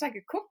und dann hat er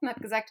geguckt und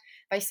hat gesagt,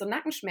 weil ich so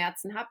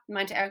Nackenschmerzen habe,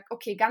 meinte er: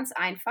 „Okay, ganz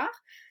einfach.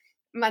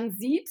 Man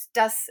sieht,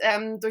 dass,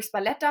 durchs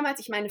Ballett damals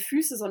ich meine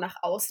Füße so nach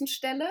außen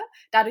stelle.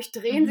 Dadurch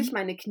drehen sich Mhm.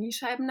 meine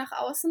Kniescheiben nach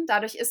außen.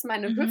 Dadurch ist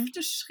meine Mhm.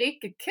 Hüfte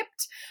schräg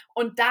gekippt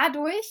und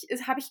dadurch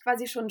habe ich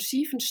quasi schon 'n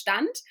schiefen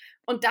Stand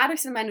und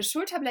dadurch sind meine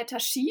Schulterblätter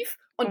schief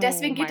und Oh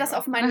deswegen geht mein das Gott.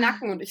 auf meinen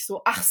Nacken.“ Und ich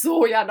so: „Ach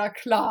so, ja, na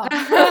klar.“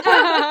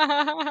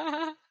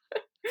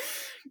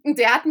 Und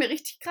der hat mir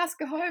richtig krass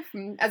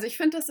geholfen. Also, ich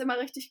finde das immer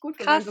richtig gut,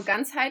 wenn man so Krass.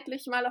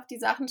 ganzheitlich mal auf die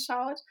Sachen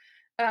schaut,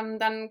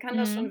 dann kann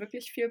das schon Mhm.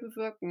 wirklich viel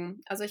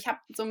bewirken. Also, ich habe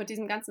so mit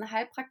diesem ganzen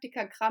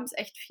Heilpraktiker-Krams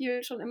echt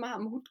viel schon immer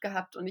am Hut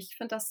gehabt und ich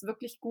finde das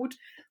wirklich gut,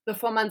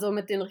 bevor man so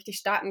mit den richtig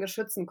starken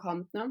Geschützen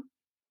kommt, ne?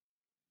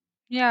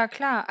 Ja,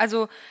 klar.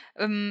 Also,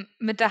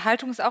 mit der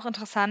Haltung ist auch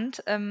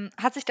interessant.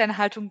 Hat sich deine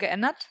Haltung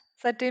geändert,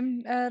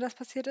 seitdem, das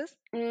passiert ist?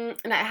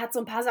 Na, er hat so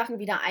 'n paar Sachen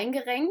wieder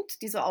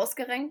eingerenkt, die so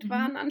ausgerenkt Mhm.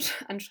 waren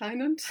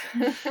anscheinend.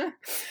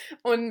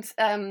 Und,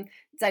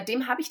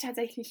 seitdem habe ich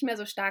tatsächlich nicht mehr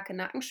so starke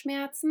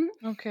Nackenschmerzen.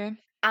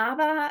 Okay.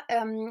 Aber,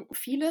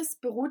 vieles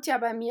beruht ja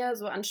bei mir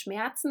so an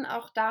Schmerzen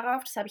auch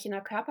darauf, das habe ich in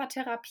der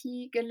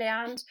Körpertherapie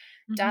gelernt,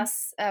 Mhm.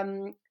 dass,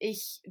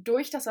 ich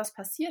durch das, was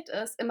passiert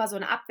ist, immer so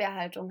 'ne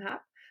Abwehrhaltung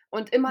habe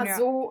und immer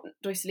Ja. so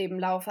durchs Leben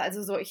laufe.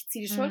 Also so, ich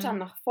ziehe die Schultern Mhm.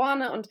 nach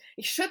vorne und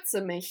ich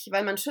schütze mich,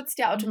 weil man schützt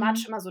ja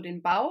automatisch Mhm. immer so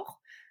den Bauch.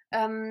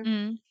 Ähm,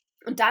 Mhm.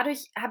 und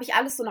dadurch habe ich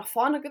alles so nach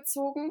vorne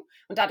gezogen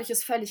und dadurch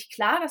ist völlig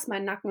klar, dass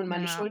mein Nacken und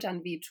meine Ja.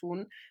 Schultern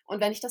wehtun.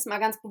 Und wenn ich das mal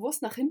ganz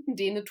bewusst nach hinten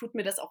dehne, tut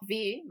mir das auch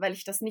weh, weil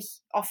ich das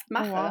nicht oft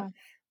Oh, mache. wow.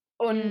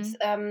 Und,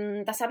 Mhm.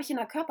 das habe ich in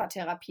der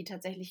Körpertherapie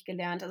tatsächlich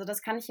gelernt. Also,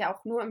 das kann ich ja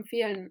auch nur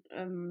empfehlen,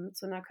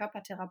 zu 'ner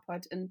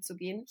Körpertherapeutin zu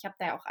gehen. Ich habe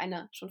da ja auch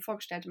eine schon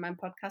vorgestellt in meinem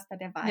Podcast, bei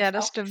der war Ja, ich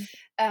das auch. stimmt.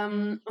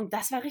 Mhm. Und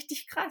das war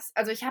richtig krass.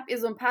 Also, ich habe ihr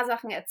so 'n paar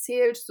Sachen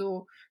erzählt,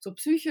 so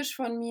psychisch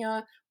von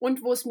mir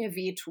und wo es mir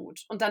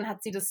wehtut. Und dann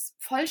hat sie das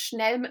voll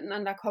schnell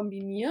miteinander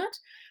kombiniert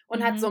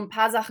und hat so Mhm. 'n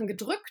paar Sachen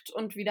gedrückt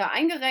und wieder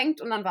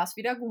eingerenkt und dann war's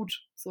wieder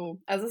gut,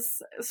 so. Also,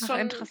 es Ach,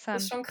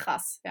 ist interessant. schon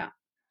krass, ja.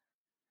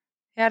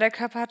 Ja, der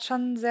Körper hat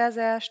schon sehr,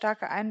 sehr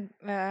starke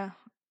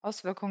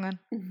Auswirkungen.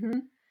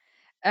 Mhm.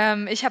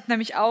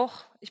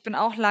 Ich bin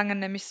auch lange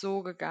nämlich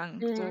so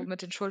gegangen, so Mhm.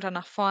 mit den Schultern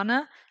nach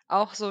vorne,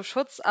 auch so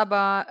Schutz,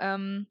 aber,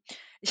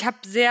 ich habe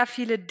sehr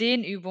viele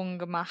Dehnübungen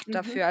gemacht Mhm.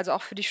 dafür, also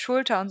auch für die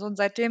Schulter und so und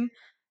seitdem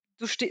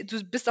du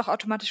bist auch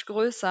automatisch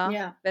größer,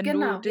 Ja, wenn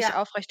du genau, dich ja.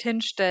 aufrecht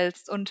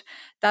hinstellst und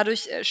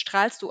dadurch,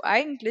 strahlst du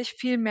eigentlich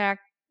viel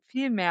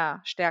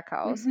mehr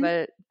Stärke aus, Mhm.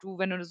 weil du,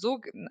 wenn du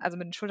so also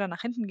mit den Schultern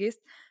nach hinten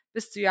gehst,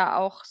 bist du ja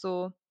auch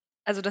so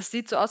also das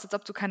sieht so aus, als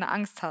ob du keine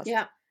Angst hast.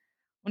 Ja.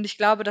 Und ich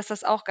glaube, dass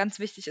das auch ganz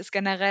wichtig ist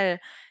generell.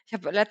 Ich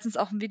habe letztens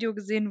auch 'n Video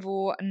gesehen,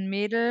 wo 'n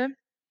Mädel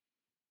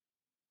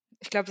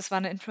ich glaube, das war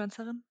 'ne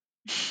Influencerin,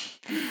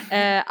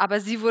 aber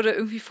sie wurde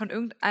irgendwie von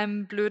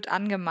irgendeinem blöd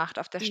angemacht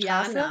auf der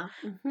Straße. Diana.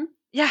 Mhm.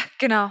 Ja,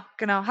 genau,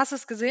 genau. Hast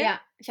du's gesehen?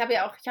 Ja, ich habe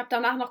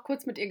danach noch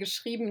kurz mit ihr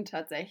geschrieben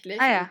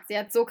Ah tatsächlich ja. und sie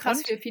hat so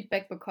krass Und? viel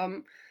Feedback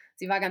bekommen.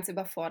 Sie war ganz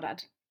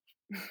überfordert.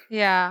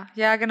 Ja,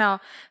 ja, genau.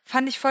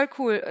 Fand ich voll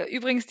cool.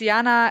 Übrigens,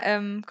 Diana,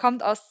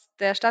 kommt aus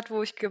der Stadt,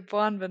 wo ich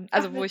geboren bin,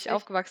 Ach, also wo ich witzig.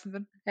 aufgewachsen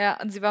bin. Ja,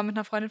 und sie war mit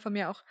 'ner Freundin von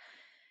mir auch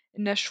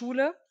in der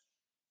Schule.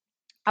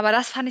 Aber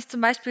das fand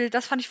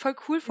ich voll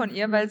cool von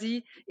ihr, weil Mhm.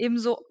 sie eben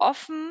so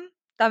offen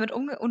damit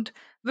umge und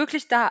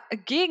wirklich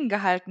dagegen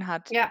gehalten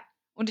hat. Ja,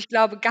 Und ich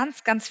glaube,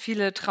 ganz, ganz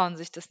viele trauen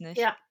sich das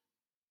nicht. ja.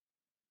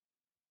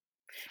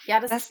 Ja,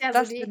 das ist Das ja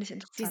so das die finde ich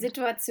die interessant.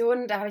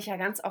 Situation, da habe ich ja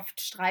ganz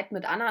oft Streit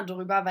mit Anna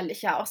drüber, weil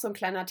ich ja auch so 'n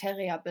kleiner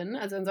Terrier bin.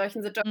 Also, in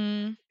solchen Situationen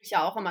Mhm. flippe ich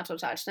ja auch immer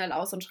total schnell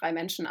aus und schreie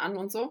Menschen an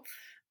und so.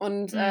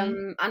 Und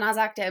Mhm. Anna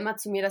sagt ja immer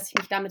zu mir, dass ich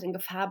mich damit in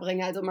Gefahr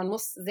bringe. Also man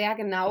muss sehr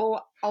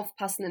genau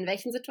aufpassen, in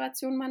welchen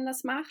Situationen man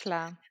das macht.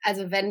 Klar.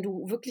 Also wenn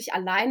du wirklich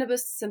alleine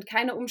bist, sind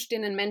keine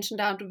umstehenden Menschen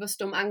da und du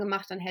wirst dumm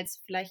angemacht, dann hältst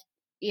du vielleicht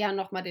eher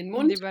nochmal den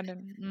Mund. Lieber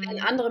den Wenn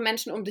andere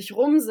Menschen um dich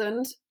rum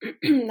sind,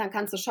 dann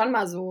kannst du schon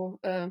mal so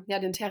ja,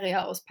 den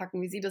Terrier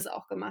auspacken, wie sie das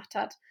auch gemacht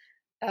hat.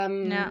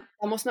 Ja.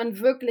 Da muss man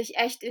wirklich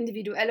echt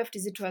individuell auf die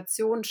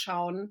Situation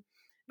schauen,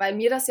 weil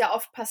mir das ja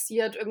oft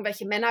passiert,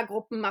 irgendwelche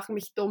Männergruppen machen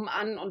mich dumm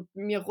an und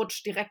mir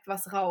rutscht direkt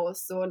was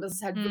raus. So, und das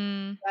ist halt wirklich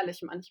Mhm.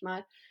 gefährlich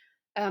manchmal.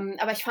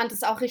 Aber ich fand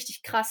es auch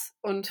richtig krass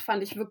und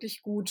fand ich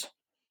wirklich gut,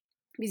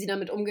 wie sie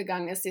damit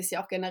umgegangen ist. Sie ist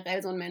ja auch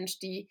generell so ein Mensch,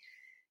 die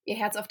ihr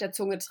Herz auf der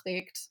Zunge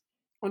trägt.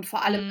 Und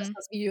vor allem, dass Mhm.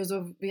 das Video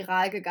so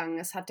viral gegangen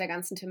ist, hat der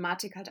ganzen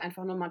Thematik halt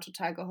einfach nochmal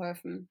total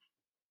geholfen.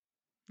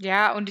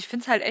 Ja, und ich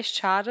finde es halt echt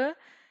schade,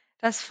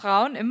 dass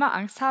Frauen immer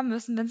Angst haben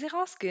müssen, wenn sie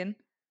rausgehen.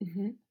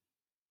 Mhm.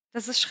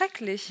 Das ist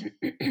schrecklich.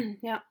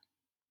 Ja,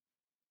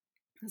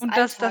 das ist Und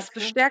das Alltag, das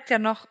ne? bestärkt ja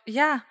noch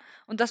ja,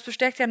 und das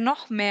bestärkt ja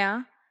noch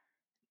mehr,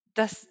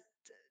 dass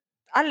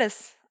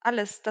alles,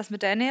 das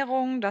mit der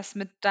Ernährung, das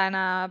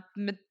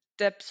mit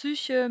der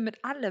Psyche,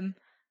 mit allem.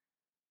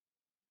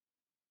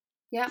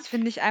 Ja. Das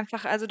finde ich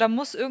einfach also, da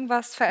muss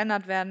irgendwas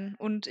verändert werden.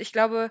 Und ich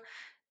glaube,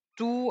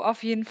 du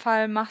auf jeden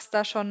Fall machst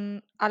da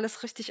schon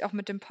alles richtig, auch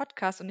mit dem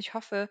Podcast. Und ich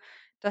hoffe,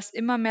 dass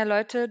immer mehr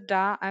Leute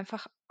da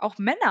einfach auch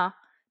Männer,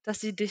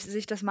 dass sie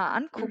sich das mal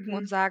angucken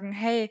und Mhm. sagen: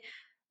 „Hey,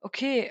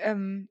 okay,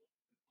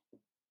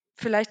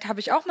 vielleicht habe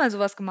ich auch mal so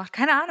was gemacht.“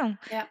 Keine Ahnung.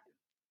 Ja,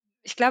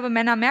 Ich glaube,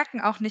 Männer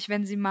merken auch nicht,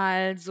 wenn sie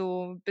mal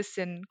so 'n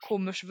bisschen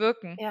komisch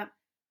wirken. ja.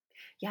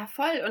 Ja,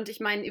 voll. Und ich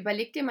meine,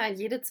 überleg dir mal,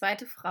 jede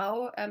zweite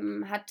Frau,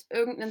 hat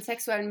irgendeinen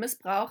sexuellen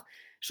Missbrauch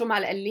schon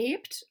mal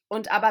erlebt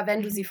und aber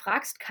wenn du sie Mhm,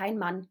 fragst, kein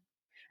Mann.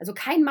 Also,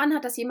 kein Mann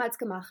hat das jemals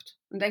gemacht.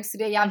 Und denkst du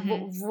dir: „Ja,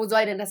 mhm. wo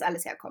soll denn das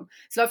alles herkommen?“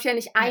 Es läuft ja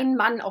nicht Ja, ein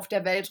Mann auf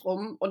der Welt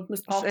rum und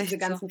ist missbraucht diese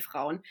echt so. ganzen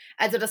Frauen.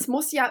 Also, das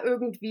muss ja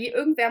irgendwie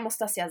irgendwer muss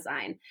das ja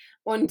sein.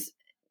 Und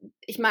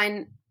ich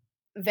meine,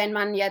 wenn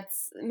man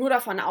jetzt nur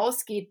davon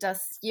ausgeht,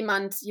 dass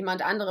jemand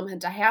anderem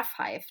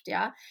hinterherpfeift,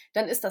 ja,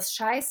 dann ist das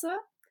scheiße,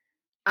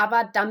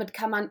 aber damit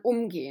kann man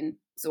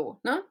umgehen, so,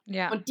 ne?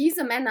 Ja. Und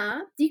diese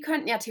Männer, die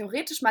könnten ja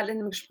theoretisch mal in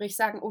 'nem Gespräch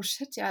sagen: „Oh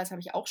shit, ja, das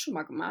habe ich auch schon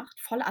mal gemacht.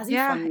 Voll assi Ja,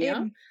 von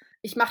mir. eben.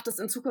 Ich mache das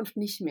in Zukunft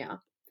nicht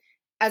mehr.“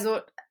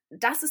 Also,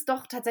 das ist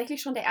doch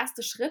tatsächlich schon der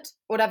erste Schritt.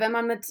 Oder wenn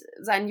man mit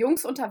seinen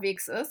Jungs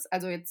unterwegs ist,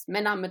 also jetzt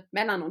Männer mit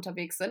Männern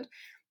unterwegs sind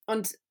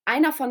und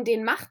einer von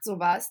denen macht so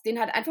was, den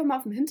halt einfach mal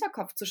auf'n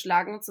Hinterkopf zu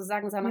schlagen und zu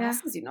sagen: „Sag mal, Ja,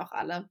 hast du sie noch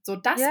alle?“ So,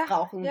 das ja,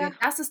 brauchen ja. wir.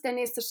 Das ist der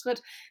nächste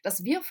Schritt,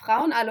 dass wir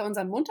Frauen alle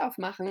unseren Mund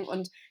aufmachen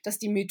und dass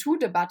die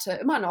MeToo-Debatte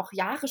immer noch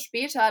Jahre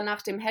später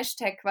nach dem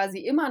Hashtag quasi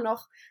immer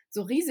noch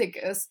so riesig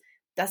ist.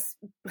 Das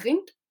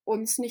bringt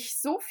uns nicht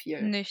so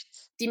viel.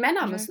 Nichts. Die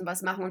Männer Ne. müssen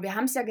was machen und wir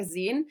haben's ja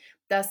gesehen,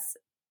 dass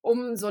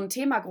um so 'n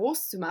Thema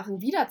groß zu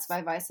machen, wieder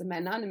 2 weiße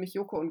Männer, nämlich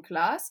Joko und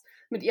Klaas,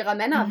 mit ihrer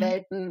Mhm.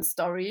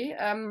 Männerwelten-Story,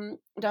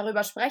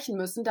 darüber sprechen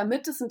müssen,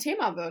 damit es 'n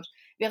Thema wird.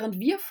 Während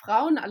wir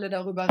Frauen alle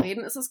darüber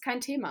reden, ist es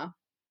kein Thema.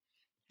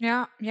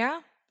 Ja,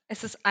 ja.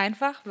 Es ist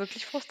einfach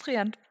wirklich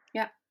frustrierend.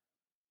 Ja.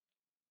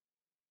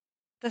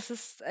 Das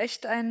ist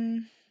echt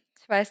ein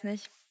ich weiß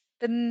nicht,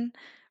 bin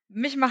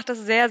mich macht das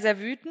sehr, sehr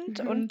wütend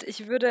Mhm. und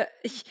ich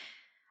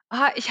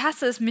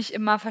hasse es, mich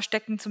immer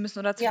verstecken zu müssen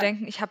oder zu Ja.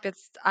 denken, ich habe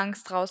jetzt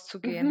Angst,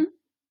 rauszugehen. Mhm.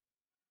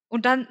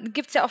 Und dann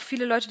gibt's ja auch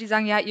viele Leute, die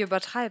sagen: „Ja, ihr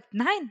übertreibt.“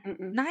 Nein,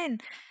 Mm-mm. nein.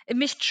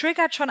 Mich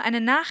triggert schon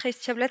eine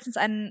Nachricht.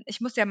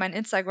 Ich musste ja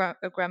meinen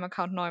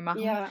Account neu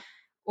machen Ja.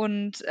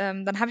 und,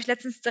 dann habe ich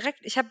letztens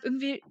direkt ich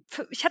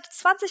hatte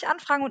 20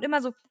 Anfragen und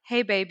immer so: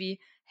 „Hey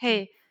Baby,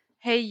 Mhm. hey,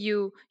 hey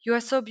you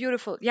are so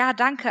beautiful.“ Ja,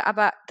 danke,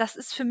 aber das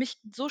ist für mich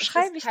so Es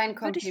ist schreibe ich kein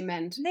würde ich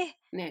Kompliment. ne.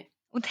 Ne.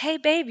 Und „Hey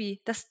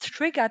Baby“, das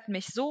triggert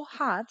mich so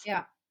hart.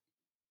 Ja.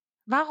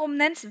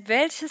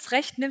 Welches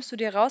Recht nimmst du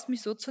dir raus,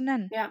 mich so zu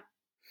nennen? Ja.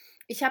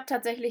 Ich habe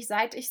tatsächlich,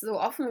 seit ich so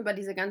offen über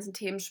diese ganzen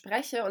Themen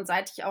spreche und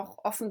seit ich auch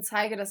offen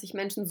zeige, dass ich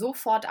Menschen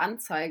sofort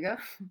anzeige,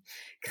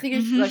 kriege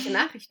ich Mhm. solche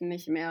Nachrichten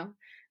nicht mehr.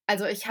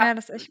 Also, ich habe, Ja,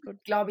 das ist echt gut.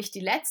 glaube ich, die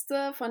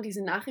letzte von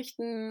diesen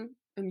Nachrichten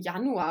im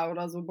Januar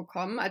oder so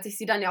bekommen, als ich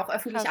sie dann ja auch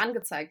öffentlich Krass.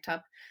 angezeigt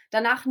habe.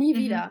 Danach nie Mhm.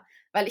 wieder,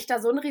 weil ich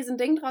da so 'n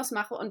Riesending draus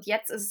mache und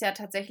jetzt ist es ja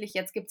tatsächlich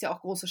jetzt gibt's ja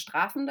auch große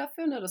Strafen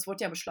dafür, ne? Das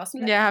wurde ja beschlossen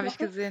Ja, letzte habe ich Woche.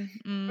 gesehen.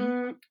 Mhm.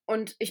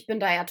 Und ich bin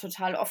da ja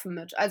total offen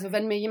mit. Also,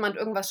 wenn mir jemand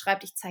irgendwas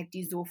schreibt, ich zeige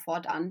die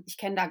sofort an. Ich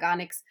kenne da gar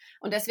nix.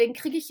 Und deswegen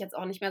kriege ich jetzt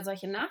auch nicht mehr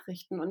solche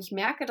Nachrichten. Und ich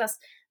merke, dass,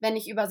 wenn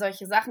ich über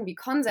solche Sachen wie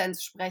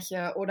Konsens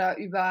spreche oder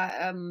über,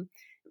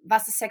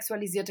 was ist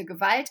sexualisierte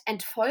Gewalt,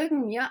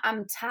 entfolgen mir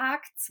am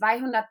Tag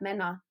 200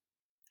 Männer.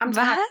 Am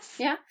Tag, Was?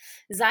 ja?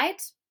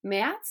 Seit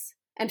März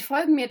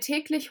entfolgen mir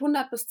täglich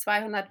 100 bis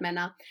 200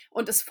 Männer.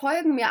 Und es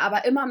folgen mir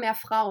aber immer mehr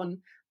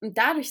Frauen. Und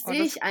dadurch Oh,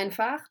 sehe das ich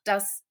einfach,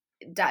 dass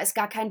da ist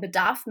gar kein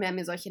Bedarf mehr,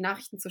 mir solche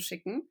Nachrichten zu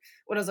schicken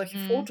oder solche mhm,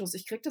 Fotos.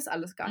 Ich kriege das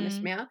alles gar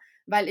nicht mhm, mehr,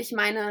 weil ich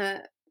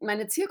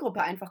meine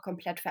Zielgruppe einfach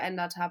komplett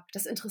verändert habe.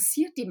 Das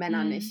interessiert die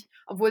Männer mhm. nicht,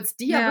 obwohl es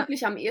die ja Ja,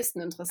 wirklich am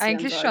ehesten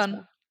interessieren eigentlich schon.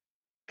 sollte.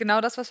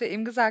 Genau das, was wir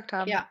eben gesagt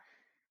haben. Ja,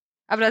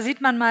 Aber da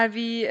sieht man mal,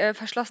 wie,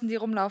 verschlossen die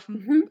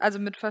rumlaufen, Mhm. also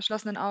mit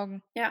verschlossenen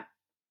Augen. Ja,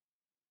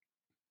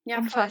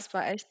 ja, voll.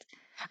 Unfassbar, echt.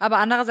 Aber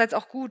andererseits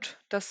auch gut,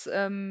 dass,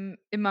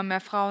 immer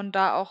mehr Frauen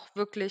da auch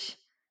wirklich,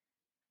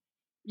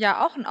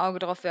 ja, auch 'n Auge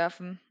drauf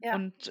werfen Ja,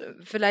 und,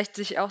 vielleicht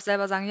sich auch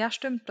selber sagen: „Ja,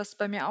 stimmt, das ist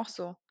bei mir auch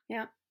so.“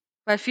 ja.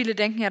 Weil viele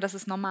denken ja, das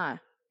ist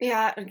normal.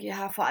 Ja,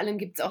 ja, vor allem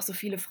gibt's auch so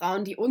viele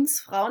Frauen, die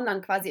uns Frauen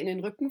dann quasi in den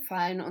Rücken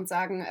fallen und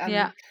sagen,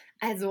 Ja,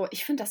 „Also,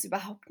 ich finde das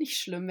überhaupt nicht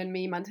schlimm, wenn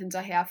mir jemand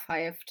hinterher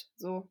pfeift.“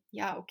 So,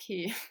 ja,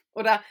 okay.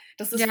 Oder: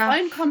 „Das ist voll ja,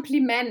 'n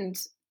Kompliment.“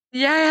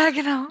 ja, ja,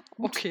 genau.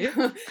 Gut, Okay.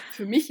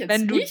 für mich jetzt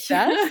Wenn du nicht.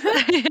 das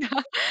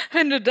ja,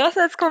 wenn du das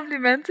als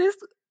Kompliment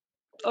siehst,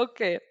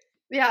 okay.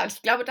 Ja, und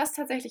ich glaube, das ist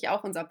tatsächlich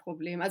auch unser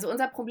Problem. Also,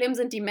 unser Problem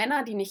sind die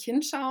Männer, die nicht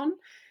hinschauen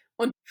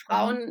und Mhm.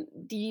 Frauen,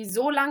 die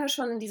so lange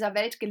schon in dieser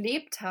Welt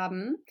gelebt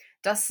haben,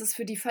 dass es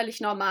für die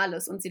völlig normal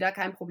ist und sie da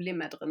kein Problem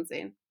mehr drin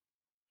sehen.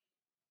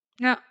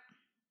 Ja,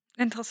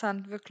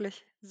 interessant,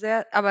 wirklich.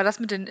 Sehr aber das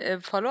mit den,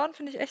 Followern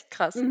finde ich echt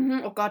krass.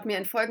 Mhm. Oh Gott, mir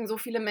entfolgen so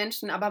viele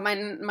Menschen, aber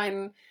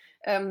meine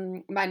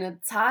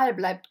Zahl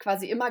bleibt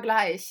quasi immer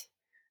gleich.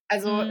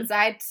 Also, Mhm,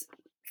 seit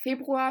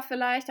Februar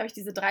vielleicht habe ich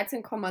diese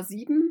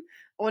 13,7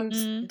 und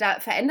mhm. da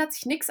verändert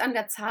sich nix an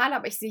der Zahl,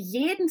 aber ich sehe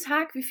jeden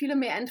Tag, wie viele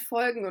mir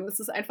entfolgen und es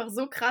ist einfach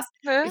so krass.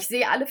 Hä? Ich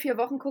sehe alle 4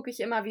 Wochen gucke ich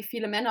immer, wie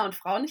viele Männer und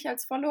Frauen ich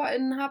als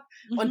FollowerInnen habe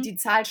und Mhm, die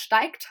Zahl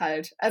steigt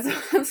halt, also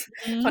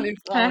von mhm. den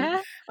Frauen.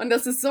 Hä? Und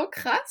das ist so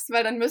krass,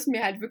 weil dann müssen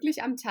mir halt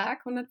wirklich am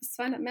Tag 100 bis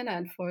 200 Männer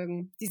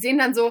entfolgen. Die sehen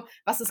dann so: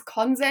 „Was ist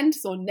Consent?“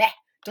 So: „Ne,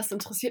 das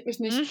interessiert mich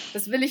nicht. Hm.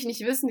 Das will ich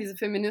nicht wissen, diese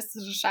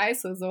feministische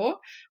Scheiße“, so.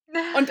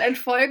 Und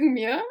entfolgen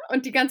mir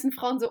und die ganzen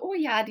Frauen so: „Oh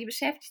ja, die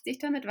beschäftigt sich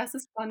damit. Was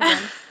ist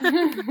Consent?“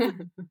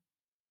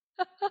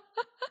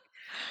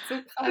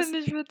 So krass. Finde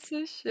ich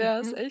witzig. Ja,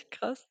 ist Mhm. echt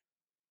krass.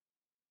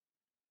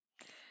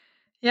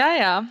 Ja,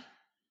 ja.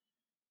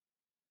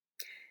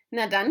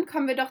 Na, dann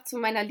kommen wir doch zu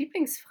meiner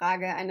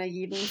Lieblingsfrage einer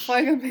jeden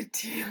Folge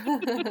mit dir.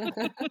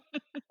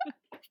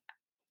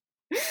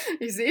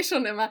 Ich sehe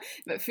schon immer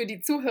für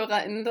die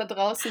ZuhörerInnen da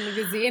draußen,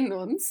 wir sehen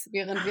uns,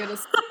 während wir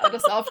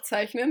das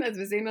aufzeichnen. Also,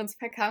 wir sehen uns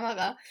per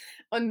Kamera.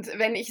 Und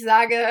wenn ich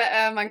sage,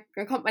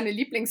 dann kommt meine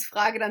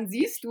Lieblingsfrage, dann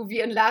siehst du, wie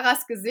in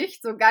Laras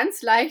Gesicht so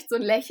ganz leicht so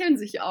 'n Lächeln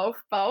sich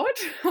aufbaut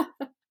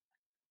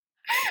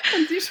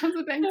und sie schon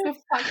so denkt so: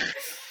 „Fuck.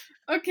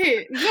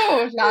 Okay, so,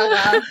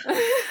 Lara,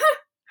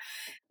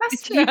 was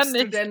Ich höre liebst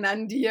du nichts. denn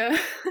an dir?“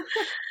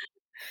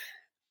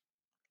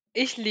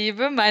 Ich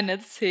liebe meine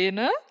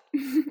Zähne.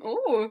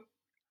 Oh,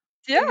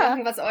 wir Ja,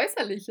 machen was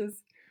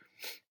Äußerliches.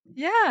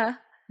 ja,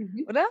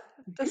 Mhm, oder?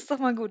 Das mhm. ist doch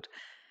mal gut.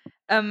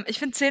 Ich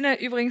finde Zähne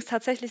übrigens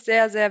tatsächlich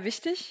sehr, sehr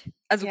wichtig,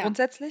 also Ja,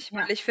 grundsätzlich,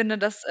 ja. weil ich finde,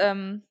 dass,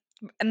 'n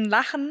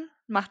Lachen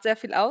macht sehr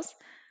viel aus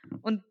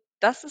und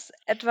das ist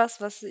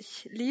etwas, was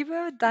ich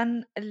liebe.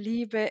 Dann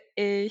liebe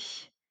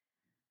ich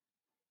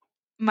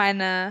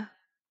meine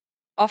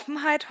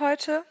Offenheit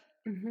heute.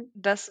 Mhm,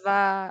 Das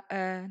war,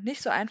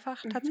 nicht so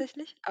einfach mhm,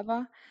 tatsächlich,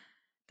 aber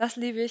das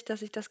liebe ich,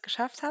 dass ich das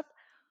geschafft habe.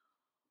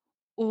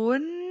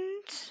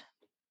 Und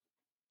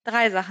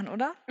 3 Sachen,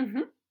 oder?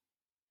 mhm.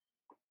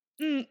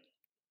 Hm.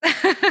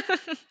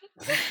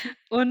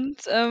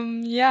 Und,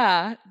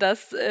 ja,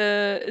 das,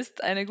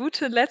 ist eine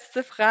gute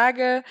letzte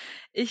Frage.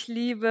 Ich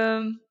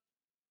liebe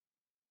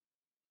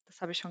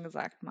das habe ich schon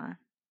gesagt mal.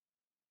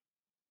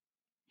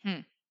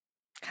 Hm,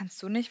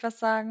 kannst du nicht was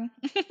sagen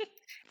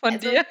von Also,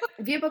 dir?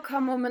 wir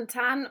bekommen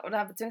momentan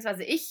oder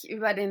beziehungsweise ich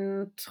über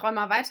den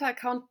Träumer weiter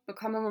Account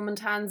bekomme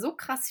momentan so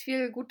krass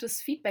viel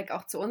gutes Feedback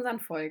auch zu unseren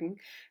Folgen,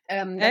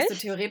 dass du Echt?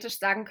 theoretisch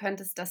sagen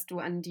könntest, dass du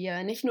an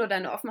dir nicht nur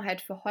deine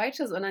Offenheit für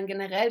heute, sondern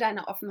generell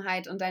deine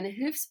Offenheit und deine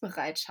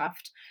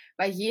Hilfsbereitschaft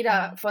bei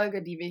jeder Mhm.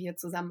 Folge, die wir hier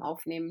zusammen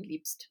aufnehmen,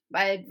 liebst.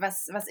 Weil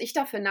was ich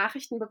da für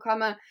Nachrichten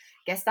bekomme,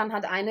 gestern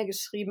hat eine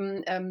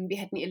geschrieben, wir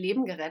hätten ihr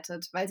Leben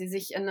gerettet, weil sie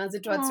sich in einer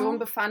Situation Oh.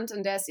 befand,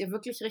 in der es ihr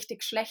wirklich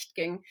richtig schlecht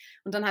ging.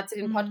 Und dann hat sie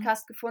den Mhm.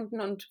 Podcast gefunden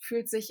und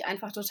fühlt sich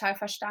einfach total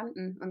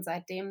verstanden. Und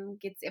seitdem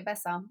geht's ihr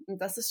besser.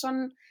 Und das ist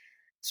schon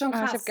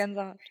Oh, ich habe krass.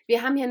 Gänsehaut.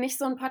 Wir haben hier nicht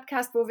so einen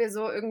Podcast, wo wir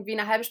so irgendwie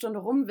eine halbe Stunde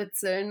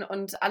rumwitzeln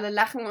und alle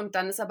lachen und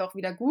dann ist aber auch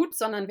wieder gut,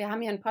 sondern wir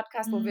haben hier einen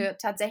Podcast, wo Mhm. wir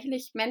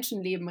tatsächlich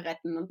Menschenleben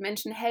retten und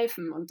Menschen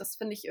helfen. Und das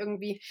finde ich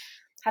irgendwie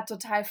hat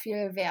total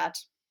viel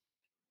Wert.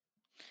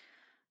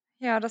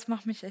 Ja, das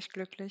macht mich echt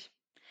glücklich.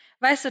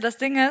 Weißt du, das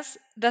Ding ist,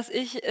 dass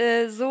ich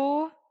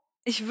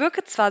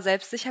wirke zwar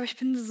selbstsicher, aber ich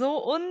bin so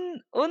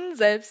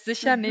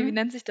unselbstsicher. Ne, wie Mhm.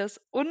 nennt sich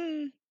das?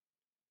 Unselbstbewusst,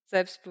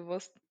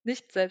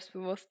 nicht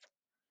selbstbewusst.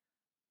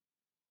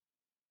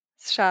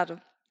 Ist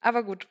schade.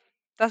 Aber gut,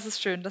 das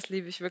ist schön, das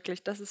liebe ich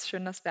wirklich. Das ist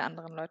schön, dass wir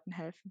anderen Leuten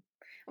helfen.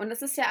 Und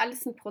das ist ja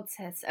alles ein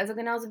Prozess. Also,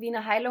 genauso wie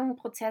eine Heilung 'n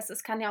Prozess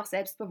ist, kann ja auch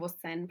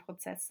Selbstbewusstsein ein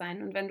Prozess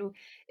sein. Und wenn du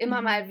immer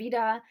Mhm. mal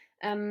wieder,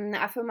 'ne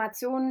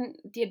Affirmation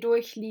dir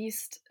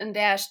durchliest, in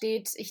der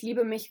steht: „Ich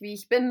liebe mich, wie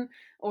ich bin“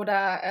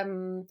 oder,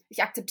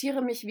 „Ich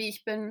akzeptiere mich, wie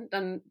ich bin“,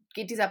 dann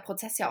geht dieser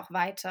Prozess ja auch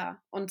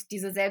weiter. Und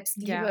diese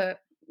Ja. Selbstliebe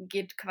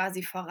geht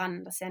quasi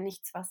voran. Das ist ja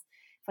nichts, was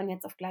von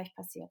jetzt auf gleich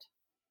passiert.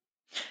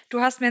 Du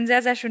hast mir ein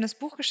sehr, sehr schönes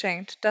Buch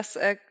geschenkt.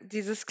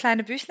 Dieses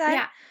kleine Büchlein,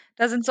 Ja.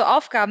 da sind so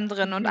Aufgaben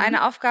drin und Mhm.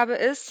 eine Aufgabe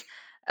ist,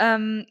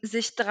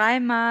 sich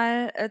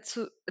dreimal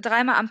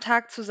am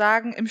Tag zu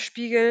sagen im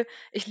Spiegel: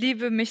 „Ich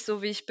liebe mich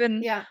so, wie ich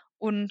bin.“ Ja.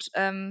 Und,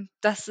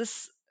 das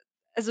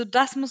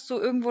musst du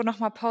irgendwo noch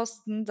mal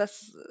posten.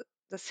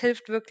 Das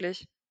hilft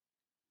wirklich.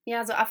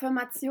 Ja, so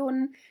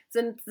Affirmationen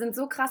sind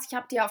so krass. Ich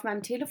habe die auf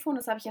meinem Telefon,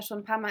 das habe ich ja schon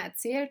ein paar Mal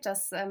erzählt,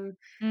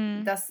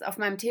 Mhm. dass auf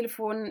meinem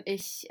Telefon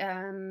ich,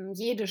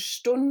 jede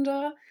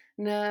Stunde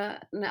eine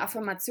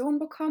Affirmation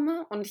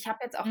bekomme, und ich habe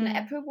jetzt auch eine Mhm.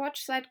 Apple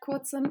Watch seit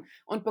Kurzem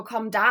und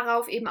bekomme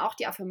darauf eben auch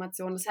die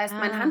Affirmation. Das heißt,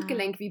 mein Ah.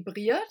 Handgelenk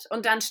vibriert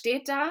und dann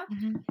steht da: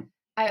 Mhm.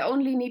 „I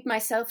only need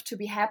myself to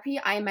be happy,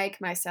 I make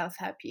myself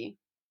happy.“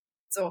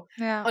 So.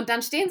 Ja, Und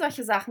dann stehen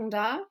solche Sachen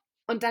da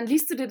und dann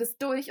liest du dir das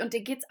durch und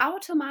dir geht's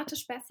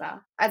automatisch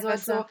besser. Also,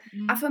 besser. so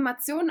Mhm.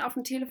 Affirmationen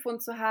aufm Telefon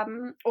zu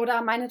haben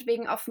oder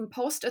meinetwegen auf 'n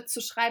Post-it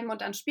zu schreiben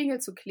und an 'n Spiegel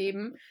zu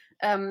kleben,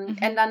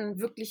 Mhm. ändern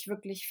wirklich,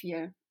 wirklich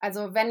viel.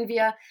 Also, wenn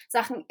wir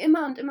Sachen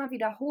immer und immer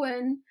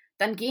wiederholen,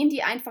 dann gehen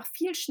die einfach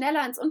viel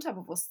schneller ins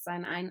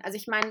Unterbewusstsein ein. Also,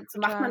 ich meine, so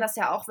macht man Total. das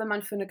ja auch, wenn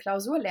man für 'ne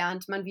Klausur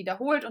lernt. Man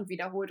wiederholt und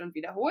wiederholt und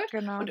wiederholt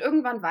und Genau.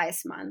 irgendwann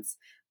weiß man's.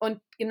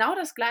 Und genau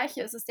das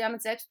Gleiche ist es ja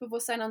mit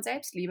Selbstbewusstsein und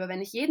Selbstliebe.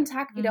 Wenn ich jeden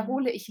Tag Mhm.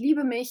 wiederhole: „Ich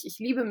liebe mich, ich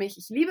liebe mich,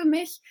 ich liebe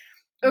mich“,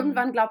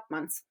 Mhm. irgendwann glaubt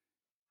man's.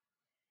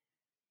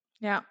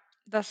 Ja,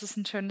 das ist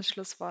ein schönes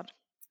Schlusswort.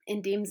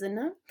 In dem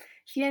Sinne,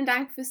 vielen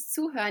Dank fürs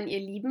Zuhören, ihr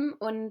Lieben,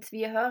 und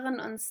wir hören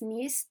uns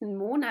nächsten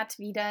Monat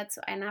wieder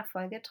zu einer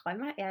Folge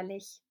Träumer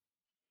ehrlich.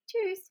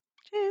 Tschüss.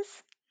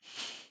 Tschüss.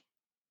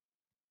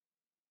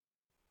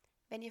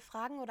 Wenn ihr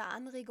Fragen oder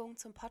Anregungen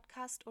zum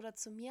Podcast oder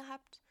zu mir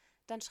habt,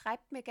 dann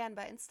schreibt mir gern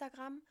bei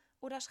Instagram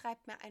oder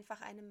schreibt mir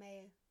einfach eine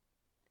Mail.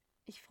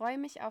 Ich freue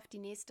mich auf die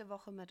nächste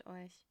Woche mit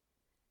euch.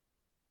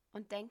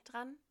 Und denkt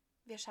dran,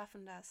 wir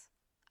schaffen das.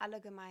 Alle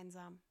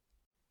gemeinsam.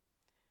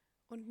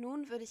 Und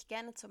nun würde ich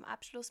gerne zum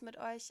Abschluss mit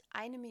euch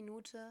 1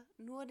 Minute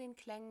nur den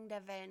Klängen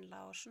der Wellen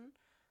lauschen,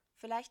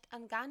 vielleicht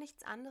an gar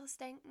nichts anderes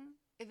denken,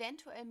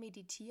 eventuell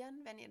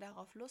meditieren, wenn ihr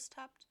darauf Lust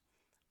habt,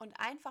 und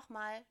einfach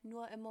mal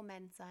nur im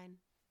Moment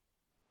sein.